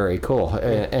 That'd be very cool,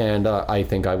 and I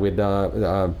think I would.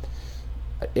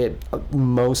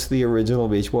 Most of the original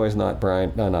Beach Boys, not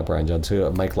Brian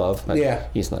Johnson, Mike Love.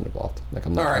 He's not involved. Like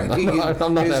I'm not. All right,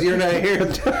 I'm not. You're not here.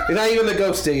 You're not even the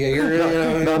ghost to you.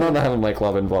 No, not having Mike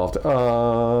Love involved.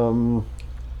 I'm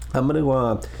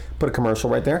gonna put a commercial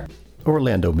right there.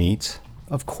 Orlando Meats.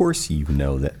 Of course, you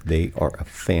know that they are a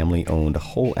family-owned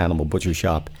whole animal butcher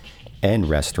shop and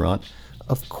restaurant.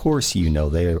 Of course, you know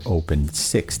they are open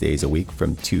 6 days a week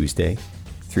from Tuesday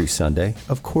through Sunday.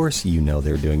 Of course, you know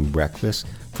they're doing breakfast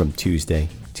from Tuesday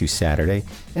to Saturday.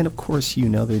 And of course, you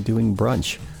know they're doing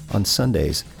brunch on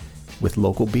Sundays with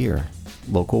local beer,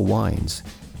 local wines,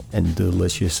 and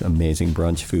delicious, amazing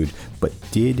brunch food. But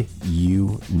did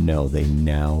you know they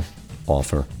now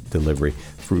offer delivery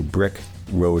through Brick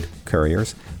Road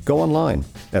Couriers? Go online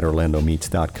at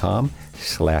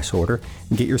orlandomeats.com/order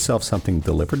and get yourself something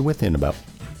delivered within about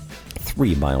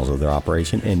 3 miles of their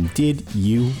operation. And did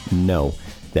you know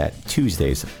that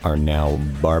Tuesdays are now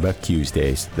Barbecue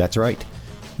Days? That's right,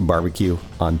 barbecue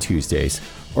on Tuesdays.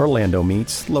 Orlando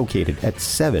Meats, located at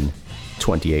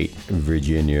 728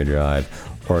 Virginia Drive,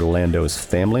 Orlando's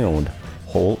family-owned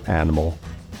whole animal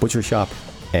butcher shop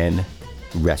and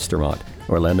restaurant.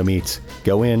 Orlando Meats,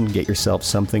 go in, get yourself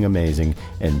something amazing,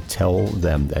 and tell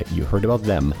them that you heard about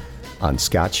them on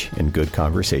Scotch and Good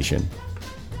Conversation.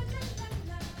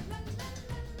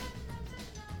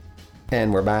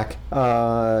 And we're back.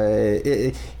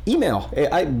 Email.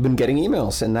 I've been getting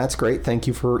emails, and that's great. Thank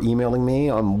you for emailing me.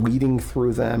 I'm weeding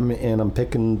through them, and I'm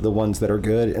picking the ones that are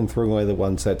good and throwing away the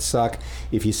ones that suck.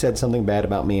 If you said something bad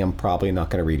about me, I'm probably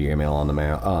not going to read your email on the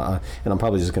mail, and I'm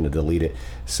probably just going to delete it.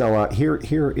 So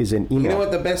here is an email. You know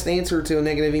what the best answer to a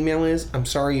negative email is? I'm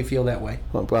sorry you feel that way.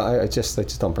 Well, I just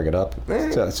don't bring it up.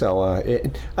 Right.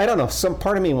 I don't know. Some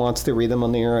part of me wants to read them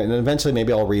on the air, and eventually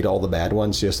maybe I'll read all the bad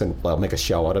ones and I'll make a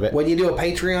show out of it. When you do a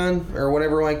Patreon or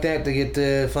whatever like that to get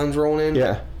the funds rolling in.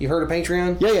 Yeah. You heard of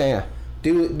Patreon? Yeah.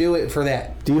 Do it for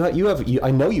that. Do you have? I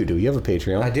know you do. You have a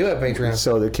Patreon. I do have Patreon.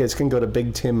 So the kids can go to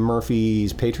Big Tim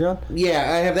Murphy's Patreon.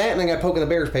 Yeah, I have that, and I got Poking the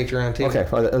Bear's Patreon too. Okay,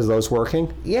 are those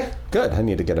working? Yeah. Good. I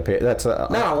need to get a That's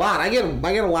not a lot. I get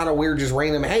a lot of weird, just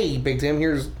random. Hey, Big Tim,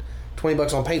 here's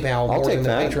 $20 on PayPal. I'll take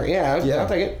that. Yeah, I'll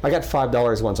take it. I got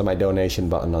 $5 once on my donation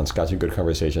button on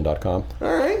scotchandgoodconversation.com.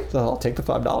 All right. So I'll take the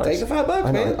 $5. Take the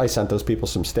 $5, man. I sent those people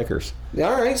some stickers.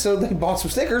 All right, so they bought some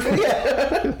stickers.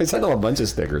 Yeah. I sent them a bunch of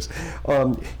stickers.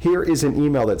 Here is an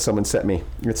email that someone sent me.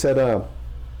 It said,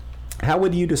 how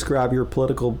would you describe your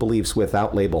political beliefs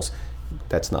without labels?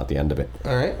 That's not the end of it.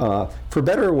 All right. For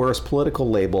better or worse, political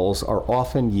labels are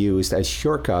often used as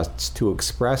shortcuts to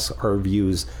express our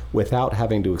views without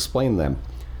having to explain them.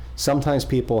 Sometimes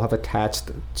people have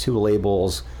attached to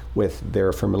labels with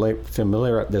their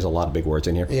familiar. There's a lot of big words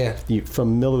in here. Yeah.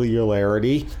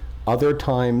 Familiarity. Other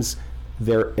times,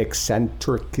 their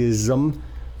eccentricism.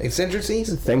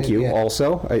 Eccentricities? Thank you. Yeah.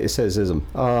 Also, it says ism.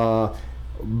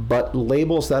 But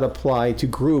labels that apply to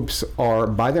groups are,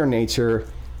 by their nature,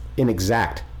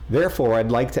 inexact. Therefore,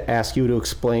 I'd like to ask you to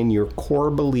explain your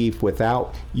core belief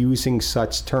without using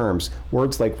such terms.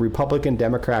 Words like Republican,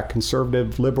 Democrat,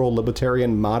 conservative, liberal,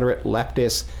 libertarian, moderate,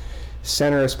 leftist,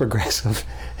 centrist, progressive.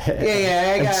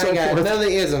 Yeah, I got none of the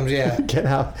isms, yeah. Get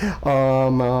out.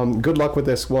 Good luck with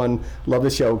this one. Love the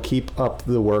show. Keep up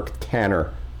the work,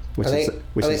 Tanner. Are they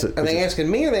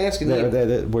asking me or are they asking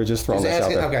you? We're just throwing this out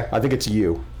there. Okay. I think it's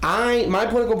you. My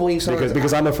political beliefs are...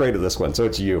 Because I'm afraid of this one, so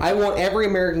it's you. I want every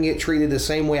American to get treated the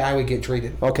same way I would get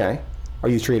treated. Okay. Are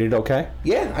you treated okay?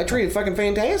 Yeah, I treated fucking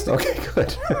fantastic. Okay,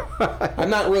 good. I'm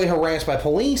not really harassed by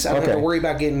police. I don't have to worry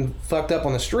about getting fucked up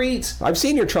on the streets. I've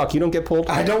seen your truck. You don't get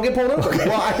pulled? I don't get pulled over. Okay.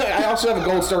 Well, I also have a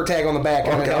gold star tag on the back.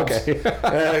 Okay.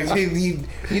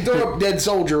 You throw up dead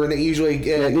soldier and it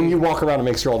usually... and you walk around and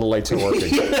make sure all the lights are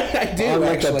working. Yeah, I do,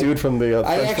 Unlike that dude from the...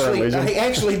 I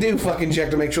actually do fucking check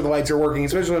to make sure the lights are working,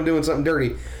 especially when I'm doing something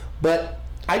dirty. But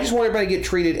I just want everybody to get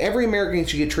treated... Every American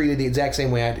should get treated the exact same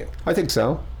way I do. I think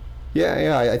so.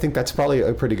 Yeah, I think that's probably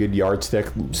a pretty good yardstick.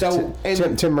 So,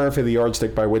 Tim Murphy, the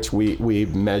yardstick by which we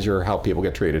measure how people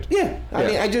get treated. Yeah, I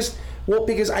mean,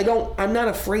 because I'm not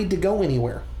afraid to go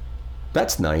anywhere.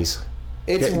 That's nice.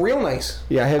 It's real nice.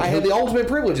 Yeah, I have the ultimate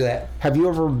privilege of that. Have you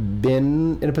ever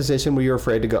been in a position where you're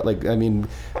afraid to go? I've been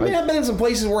in some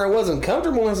places where I wasn't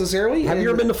comfortable necessarily. Have you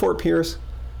ever been to Fort Pierce?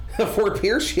 Fort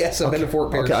Pierce? Yes, I've been to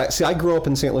Fort Pierce. Okay, see, I grew up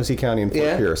in St. Lucie County in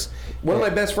Fort Pierce. One of my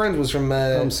best friends was from...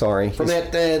 I'm sorry. From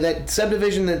that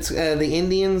subdivision that's the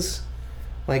Indians.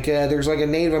 Like, there's like a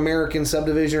Native American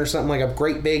subdivision or something, like a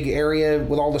great big area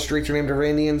with all the streets are named after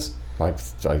Indians. I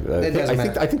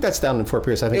think that's down in Fort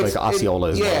Pierce. I think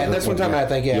Osceola is. Yeah, that's what I'm talking about, I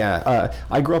think, yeah. Yeah,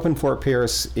 I grew up in Fort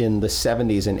Pierce in the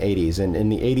 70s and 80s. And in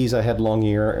the 80s, I had long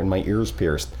hair and my ears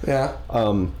pierced. Yeah.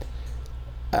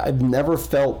 I've never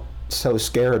felt so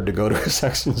scared to go to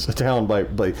sections of town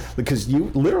because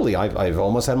I've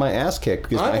almost had my ass kicked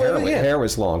because my hair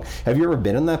was long. Have you ever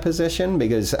been in that position?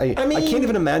 Because I can't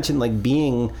even imagine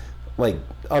being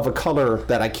of a color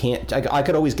that I can't. I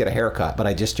could always get a haircut, but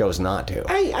I just chose not to.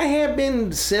 I have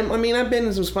been I've been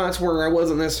in some spots where I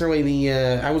wasn't necessarily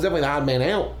I was definitely the odd man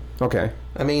out. Okay.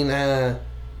 I mean,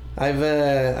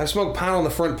 I've smoked pot on the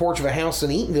front porch of a house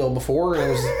in Eatonville before.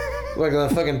 And like a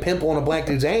fucking pimple on a black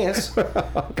dude's ass.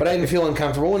 But I didn't feel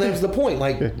uncomfortable, and that was the point.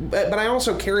 Like, but I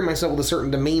also carry myself with a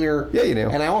certain demeanor. Yeah, you do.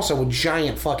 And I also a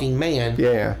giant fucking man.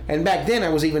 Yeah. And back then I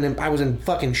was in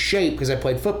fucking shape because I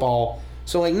played football.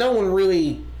 So like no one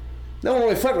really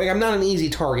fucked. Like I'm not an easy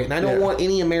target, and I don't want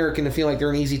any American to feel like they're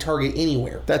an easy target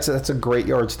anywhere. That's a great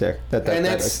yardstick.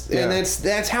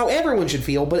 That's how everyone should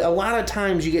feel. But a lot of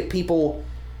times you get people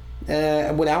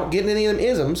without getting any of them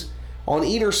isms on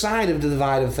either side of the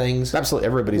divide of things. Absolutely,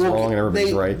 everybody's wrong and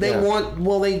everybody's right.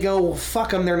 They go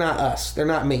fuck them. They're not us. They're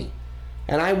not me.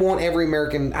 And I want every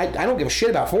American. I don't give a shit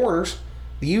about foreigners.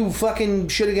 You fucking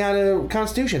should have got a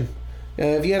constitution.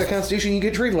 If you had a constitution, you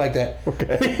get treated like that.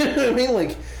 Okay. I mean,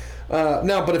 like.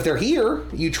 No, but if they're here,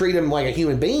 you treat them like a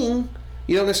human being.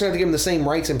 You don't necessarily have to give them the same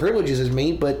rights and privileges as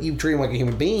me, but you treat them like a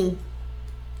human being.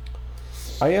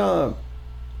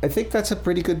 I think that's a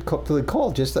pretty good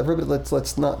call. Just everybody,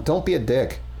 don't be a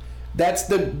dick. That's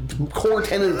the core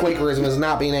tenet of Quakerism, is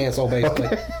not being an asshole,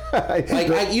 basically.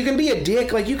 Okay. You can be a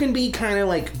dick, like you can be kind of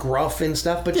like gruff and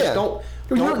stuff, but just don't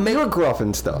you're gruff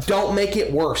and stuff. Don't make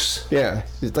it worse. Yeah,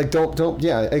 it's like don't.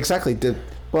 Yeah, exactly.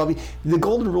 Well, I mean, the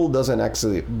golden rule doesn't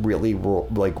actually really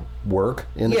work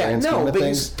in the grand scheme of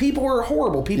things. People are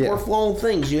horrible. People are flawed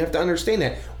things. You have to understand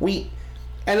that.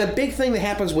 And a big thing that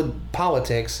happens with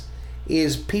politics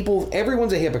is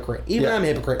everyone's a hypocrite. Even I'm a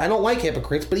hypocrite. I don't like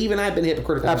hypocrites, but even I've been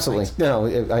hypocritical. Absolutely. No,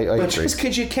 I agree. But just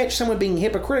because you catch someone being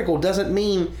hypocritical doesn't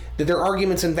mean that their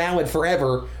argument's invalid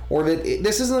forever, or that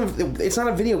it's not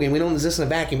a video game. We don't exist in a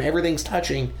vacuum. Everything's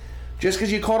touching. Just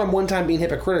because you caught them one time being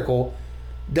hypocritical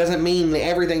doesn't mean that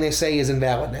everything they say is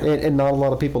invalid now. And not a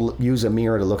lot of people use a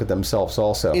mirror to look at themselves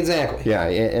also. Exactly. Yeah,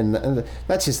 and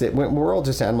that's just it. We're all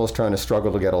just animals trying to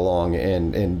struggle to get along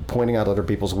and pointing out other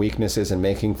people's weaknesses and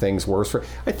making things worse.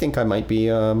 I think I might be,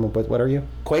 what are you?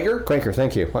 Quaker? Quaker,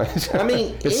 thank you. I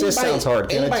mean, it just sounds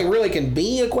hard. Anybody really can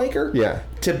be a Quaker? Yeah.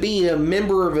 To be a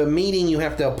member of a meeting, you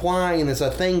have to apply, and it's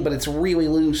a thing, but it's really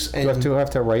loose. And do you have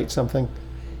to write something?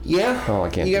 Yeah. Oh,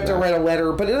 I can't. You have to write a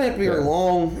letter, but it doesn't have to be very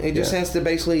long. It just has to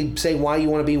basically say why you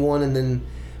want to be one, and then.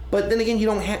 But then again, you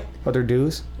don't have. Are there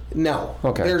dues? No.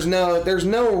 Okay. There's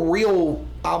no real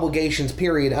obligations,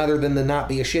 period, other than the not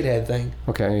be a shithead thing.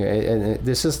 Okay, and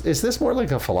is this more like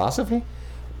a philosophy?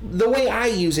 The way I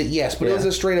use it, yes, but it is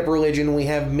a straight up religion. We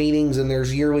have meetings and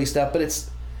there's yearly stuff, but it's.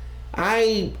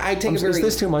 I take it very... Is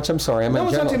this too much? I'm sorry. No,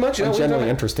 it's not too much. I'm generally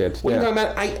interested. What are you talking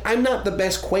about? I'm not the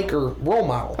best Quaker role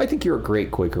model. I think you're a great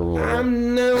Quaker role model.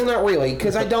 No, not really,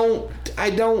 because I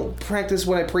don't practice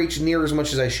what I preach near as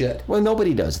much as I should. Well,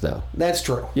 nobody does, though. That's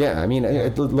true. Yeah, I mean,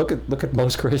 look at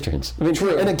most Christians. I mean,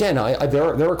 true. And again,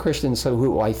 there are Christians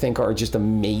who I think are just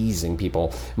amazing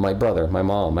people. My brother, my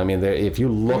mom. I mean, if you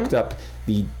looked up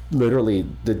literally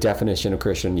the definition of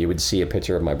Christian, you would see a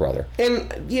picture of my brother.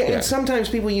 And and sometimes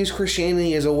people use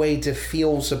Christianity as a way to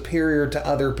feel superior to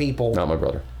other people. Not my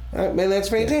brother. And that's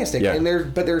fantastic. Yeah. And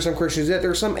there's some Christians that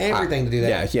there's some everything to do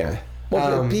that. Yeah.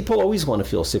 Well, people always want to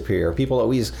feel superior. People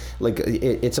always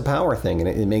it's a power thing, and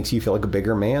it makes you feel like a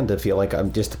bigger man to feel like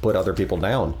I'm just to put other people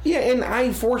down. Yeah, and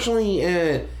I fortunately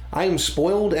I am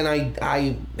spoiled, and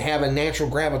I have a natural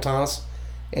gravitas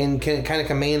and can kind of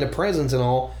command a presence and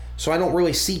all. So I don't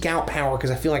really seek out power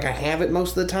because I feel like I have it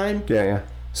most of the time. Yeah.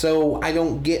 So I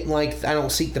don't I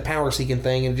don't seek the power seeking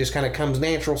thing, and it just kind of comes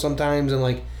natural sometimes,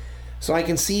 and so I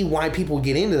can see why people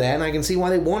get into that, and I can see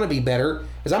why they want to be better.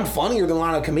 Because I'm funnier than a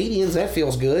lot of comedians, that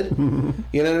feels good.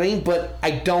 You know what I mean? But I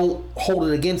don't hold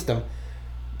it against them.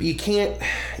 You can't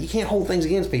hold things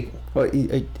against people. Well,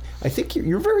 I think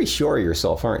you're very sure of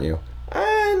yourself, aren't you?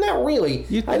 Not really.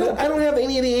 I don't have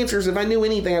any of the answers. If I knew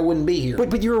anything, I wouldn't be here.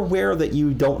 But you're aware that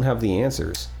you don't have the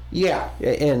answers. Yeah.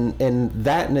 And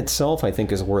that in itself, I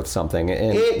think, is worth something.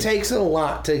 And it takes a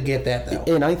lot to get that, though.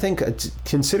 And I think,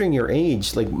 considering your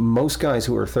age, like most guys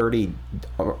who are 30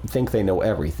 think they know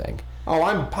everything. Oh,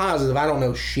 I'm positive I don't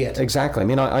know shit. Exactly. I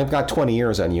mean, I've got 20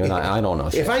 years on you, and I don't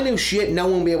know shit. If I knew shit, no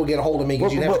one would be able to get a hold of me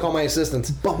because you'd have to call my assistants.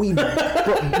 But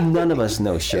none of us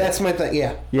know shit. That's my thing,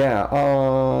 yeah. Yeah.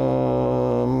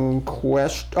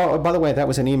 Question. Oh, by the way, that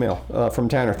was an email from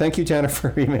Tanner. Thank you, Tanner,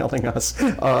 for emailing us.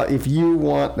 If you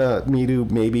want me to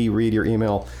maybe read your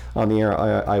email on the air,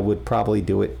 I would probably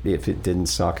do it if it didn't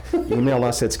suck. Email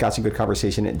us at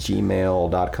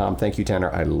scottsygoodconversation@gmail.com. Thank you, Tanner.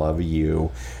 I love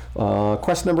you.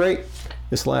 Question number 8.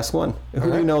 This last one. Who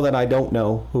do you know that I don't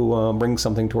know who brings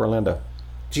something to Orlando?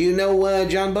 Do you know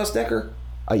John Busdecker?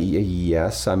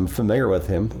 Yes, I'm familiar with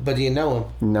him. But do you know him?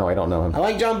 No, I don't know him. I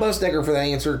like John Busdecker for that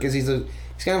answer because he's kind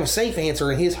of a safe answer,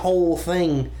 and his whole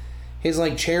thing, his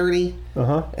charity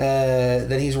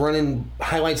that he's running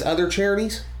highlights other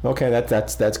charities. Okay,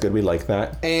 that's good. We like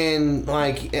that. And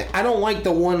like, I don't like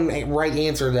the one right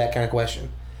answer to that kind of question.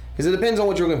 Because it depends on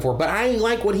what you're looking for. But I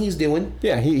like what he's doing.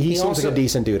 Yeah, he seems also, like a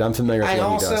decent dude. I'm familiar with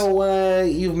what he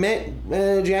does. You've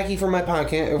met Jackie from my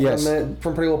podcast, yes.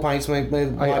 from Pretty Little Pints.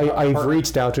 I've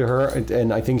reached out to her,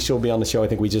 and I think she'll be on the show. I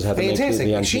think we just have to make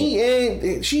the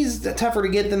end. She's tougher to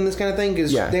get than this kind of thing,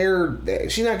 because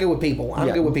she's not good with people.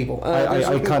 I'm good with people.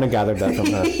 I kind of gathered that from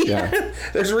her. Yeah.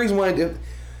 There's a reason why I do.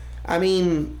 I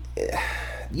mean...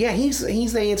 Yeah, he's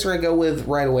the answer I go with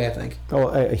right away, I think. Oh,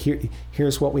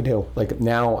 here's what we do. Like,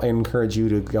 now I encourage you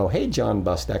to go, hey, John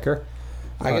Busdecker.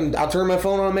 I'll turn my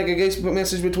phone on and make a Facebook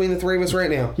message between the three of us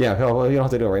right now. Yeah, well, you don't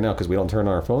have to do it right now because we don't turn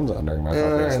our phones on during my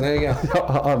podcast. All right, there you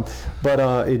go.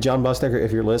 But John Busdecker,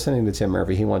 if you're listening to Tim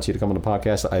Murphy, he wants you to come on the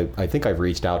podcast. I think I've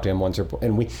reached out to him once,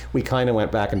 and we kind of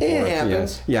went back and forth. It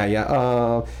happens.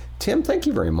 Yeah. Tim, thank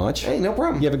you very much. Hey, no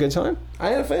problem. You have a good time? I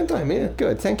had a fun time, yeah.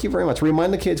 Good. Thank you very much.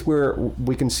 Remind the kids where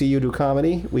we can see you do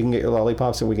comedy, we can get your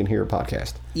lollipops, and we can hear your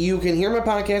podcast. You can hear my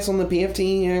podcast on the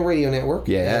PFT radio network.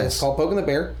 Yes. It's called Poking the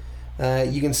Bear.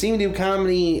 You can see me do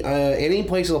comedy at any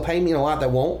place that'll pay me, and a lot that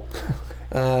won't.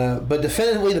 But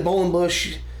definitively the Bowling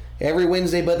Bush every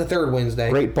Wednesday but the third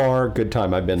Wednesday. Great bar, good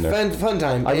time. I've been there. Fun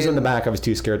time. I was in the back. I was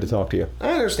too scared to talk to you.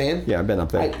 I understand. Yeah, I've been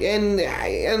up there.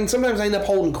 And sometimes I end up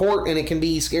holding court, and it can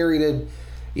be scary to...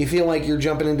 You feel like you're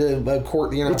jumping into a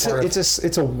court that you're not part of.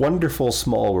 It's a wonderful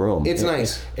small room. It's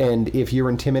nice. And if you're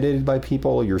intimidated by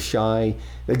people, you're shy.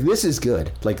 Like, this is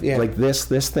good. Like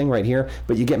this thing right here.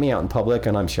 But you get me out in public,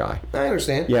 and I'm shy. I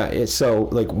understand. Yeah. It's so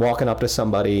like walking up to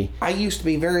somebody. I used to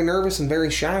be very nervous and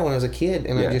very shy when I was a kid,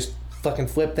 and I just fucking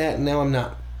flipped that, and now I'm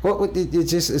not. Well,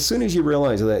 it's just as soon as you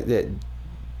realize that.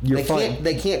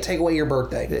 They can't take away your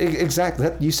birthday.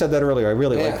 Exactly. You said that earlier. I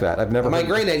really like that. I've never. My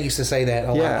granddad used to say that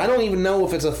a lot. I don't even know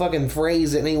if it's a fucking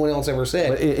phrase that anyone else ever said.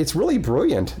 But it's really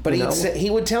brilliant. But he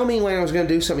would tell me when I was going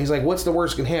to do something. He's like, "What's the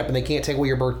worst that can happen? They can't take away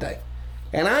your birthday."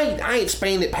 And I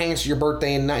expand it past your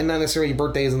birthday, and not necessarily your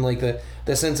birthday is in like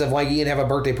the sense of like you'd have a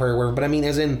birthday party or whatever. But I mean,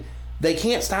 as in they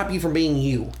can't stop you from being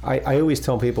you. I always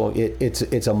tell people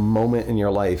it's a moment in your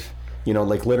life. You know,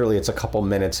 like literally, it's a couple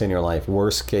minutes in your life.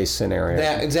 Worst case scenario.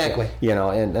 That exactly. You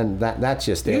know, and that's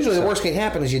just usually the worst can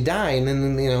happen is you die, and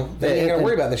then you know then you got to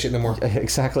worry about this shit no more.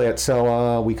 Exactly.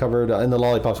 So we covered in the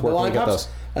lollipops. Where can we get those?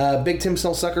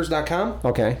 BigTimSellSuckers.com.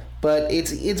 Okay. But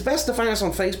it's best to find us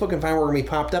on Facebook and find where we're gonna be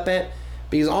popped up at,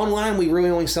 because online we really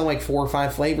only sell like 4 or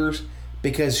 5 flavors.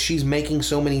 Because she's making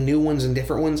so many new ones and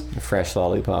different ones. Fresh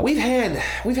lollipop. We've had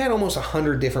almost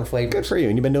 100 different flavors. Good for you.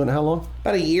 And you've been doing it how long?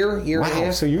 About a year and a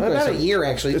half. So you about a year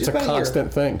actually. It's a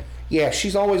constant thing. Yeah,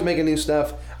 she's always making new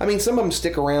stuff. I mean, some of them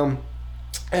stick around.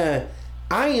 I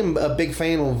am a big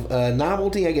fan of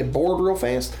novelty. I get bored real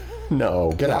fast.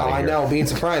 No, get out of here. I know, being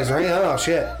surprised, right? Oh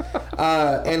shit.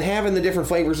 And having the different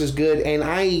flavors is good. And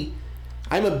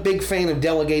I'm a big fan of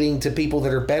delegating to people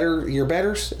that are better, your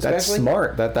betters, especially. That's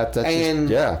smart. That's and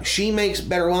just, yeah. She makes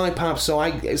better lollipops, so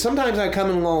sometimes I come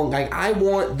along like I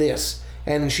want this,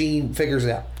 and she figures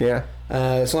it out.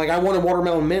 Yeah. So like I wanted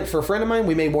watermelon mint for a friend of mine.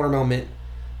 We made watermelon mint.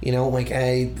 You know, like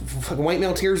fucking white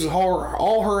male tears is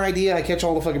all her idea. I catch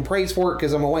all the fucking praise for it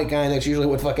because I'm a white guy, and that's usually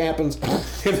what the fuck happens.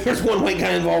 If there's one white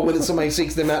guy involved with it, somebody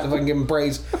seeks them out to fucking give them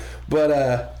praise.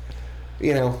 But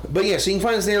you know, but yeah, so you can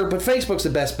find us there. But Facebook's the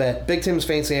best bet. Big Tim's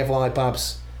Fancy Half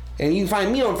Lollipops, and you can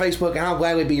find me on Facebook, and I'll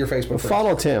gladly be your Facebook friend.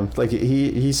 Follow Tim. Like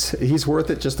he's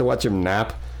worth it just to watch him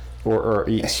nap or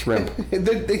eat shrimp.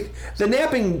 The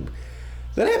napping.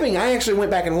 I actually went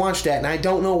back and watched that, and I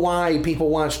don't know why people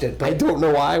watched it. But I don't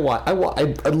know why.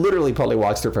 I literally probably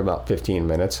watched it for about 15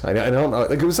 minutes. I don't know.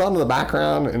 Like, it was on in the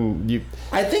background, and you...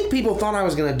 I think people thought I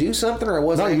was going to do something, or I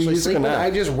wasn't actually sleeping. I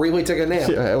just really took a nap.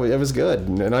 Yeah, it was good.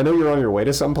 And I know you're on your way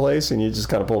to someplace, and you just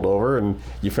kind of pulled over, and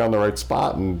you found the right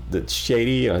spot, and it's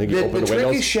shady, and I think you opened the windows. The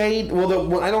trick is shade.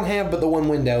 Well, I don't have but the one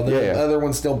window. The other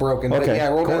one's still broken. Okay, but yeah,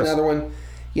 I rolled down another one.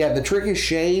 Yeah, the trick is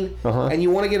shade, and you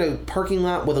want to get a parking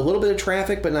lot with a little bit of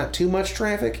traffic, but not too much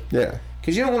traffic. Yeah.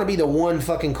 Because you don't want to be the one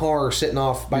fucking car sitting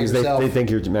off by yourself. They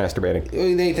think you're masturbating.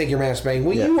 They think you're masturbating.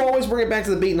 Well, you always bring it back to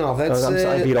the beating off. That's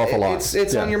I beat off a lot.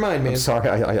 It's on your mind, man. I'm sorry.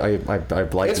 I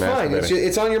like it's fine.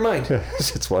 It's on your mind.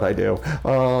 It's what I do.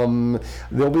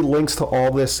 There'll be links to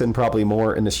all this and probably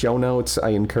more in the show notes. I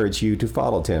encourage you to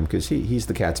follow Tim because he's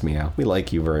the cat's meow. We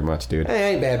like you very much, dude.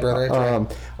 Hey, ain't bad, brother.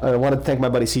 I want to thank my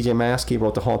buddy CJ Mask. He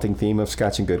wrote the haunting theme of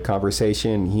Scotch and Good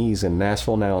Conversation. He's in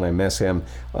Nashville now, and I miss him.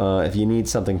 If you need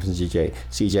something from CJ,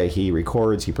 he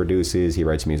records, he produces, he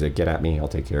writes music. Get at me, I'll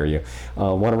take care of you.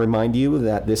 Want to remind you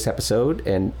that this episode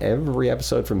and every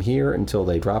episode from here until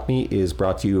they drop me is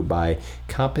brought to you by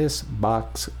Compass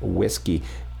Box Whiskey.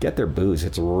 Get their booze.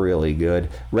 It's really good.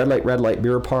 Red Light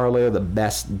Beer Parlor, the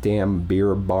best damn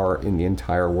beer bar in the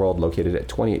entire world, located at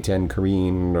 2810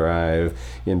 Kareen Drive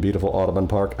in beautiful Audubon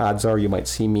Park. Odds are you might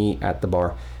see me at the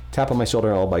bar. Tap on my shoulder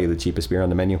and I'll buy you the cheapest beer on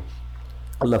the menu.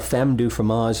 La Femme du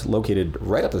Fromage, located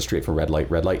right up the street from Red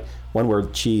Light. One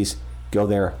word, cheese. Go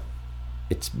there.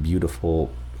 It's beautiful,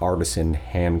 artisan,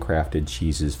 handcrafted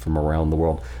cheeses from around the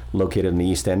world. Located in the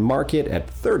East End Market at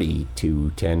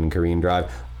 3210 Kareen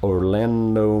Drive.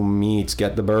 Orlando Meats.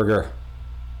 Get the burger.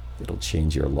 It'll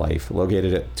change your life.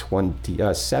 Located at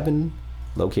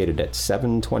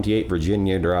 728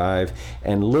 Virginia Drive.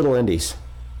 And Little Indies,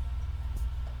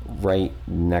 right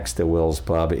next to Will's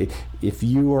Pub. If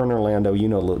you are in Orlando, you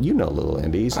know Little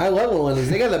Indies. I love Little Indies.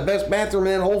 They got the best bathroom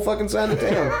in the whole fucking side of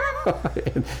town.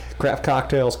 Craft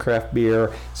cocktails, craft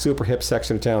beer, super hip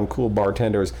section of town, cool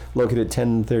bartenders. Located at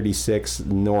 1036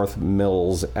 North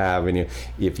Mills Avenue.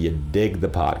 If you dig the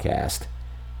podcast,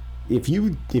 if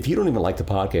you don't even like the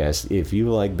podcast, if you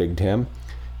like Big Tim,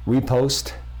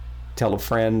 repost, tell a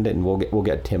friend, and we'll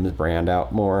get Tim's brand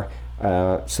out more.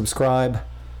 Subscribe.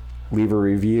 Leave a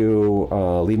review,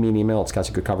 leave me an email at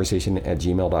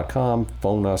scotchagoodconversation@gmail.com.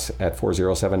 Phone us at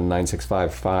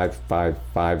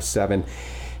 407-965-5557.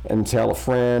 And tell a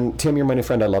friend. Tim, you're my new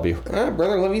friend. I love you.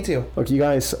 Brother, love you too. Look, you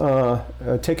guys,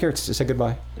 take care. Say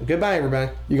goodbye. Goodbye, everybody.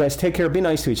 You guys take care. Be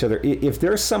nice to each other. If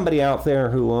there's somebody out there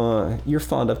who you're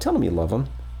fond of, tell them you love them.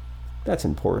 That's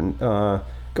important. Go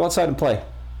outside and play.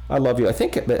 I love you. I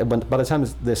think by the time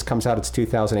this comes out, it's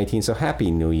 2018, so Happy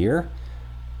New Year.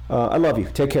 I love you.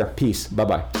 Take care. Peace.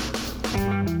 Bye-bye.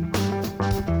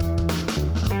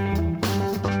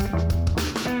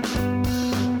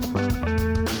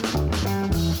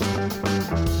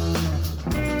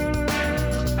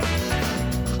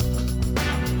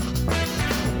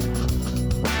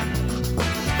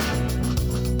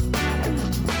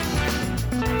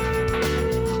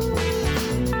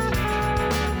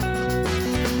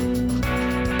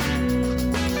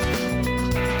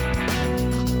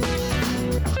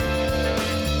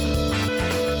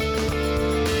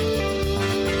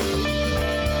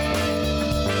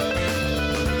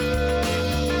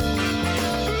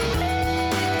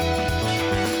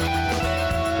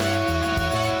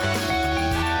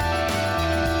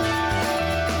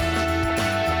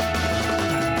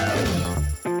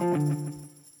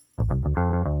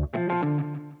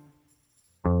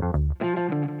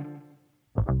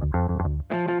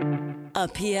 A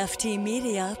PFT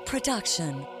Media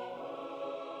production.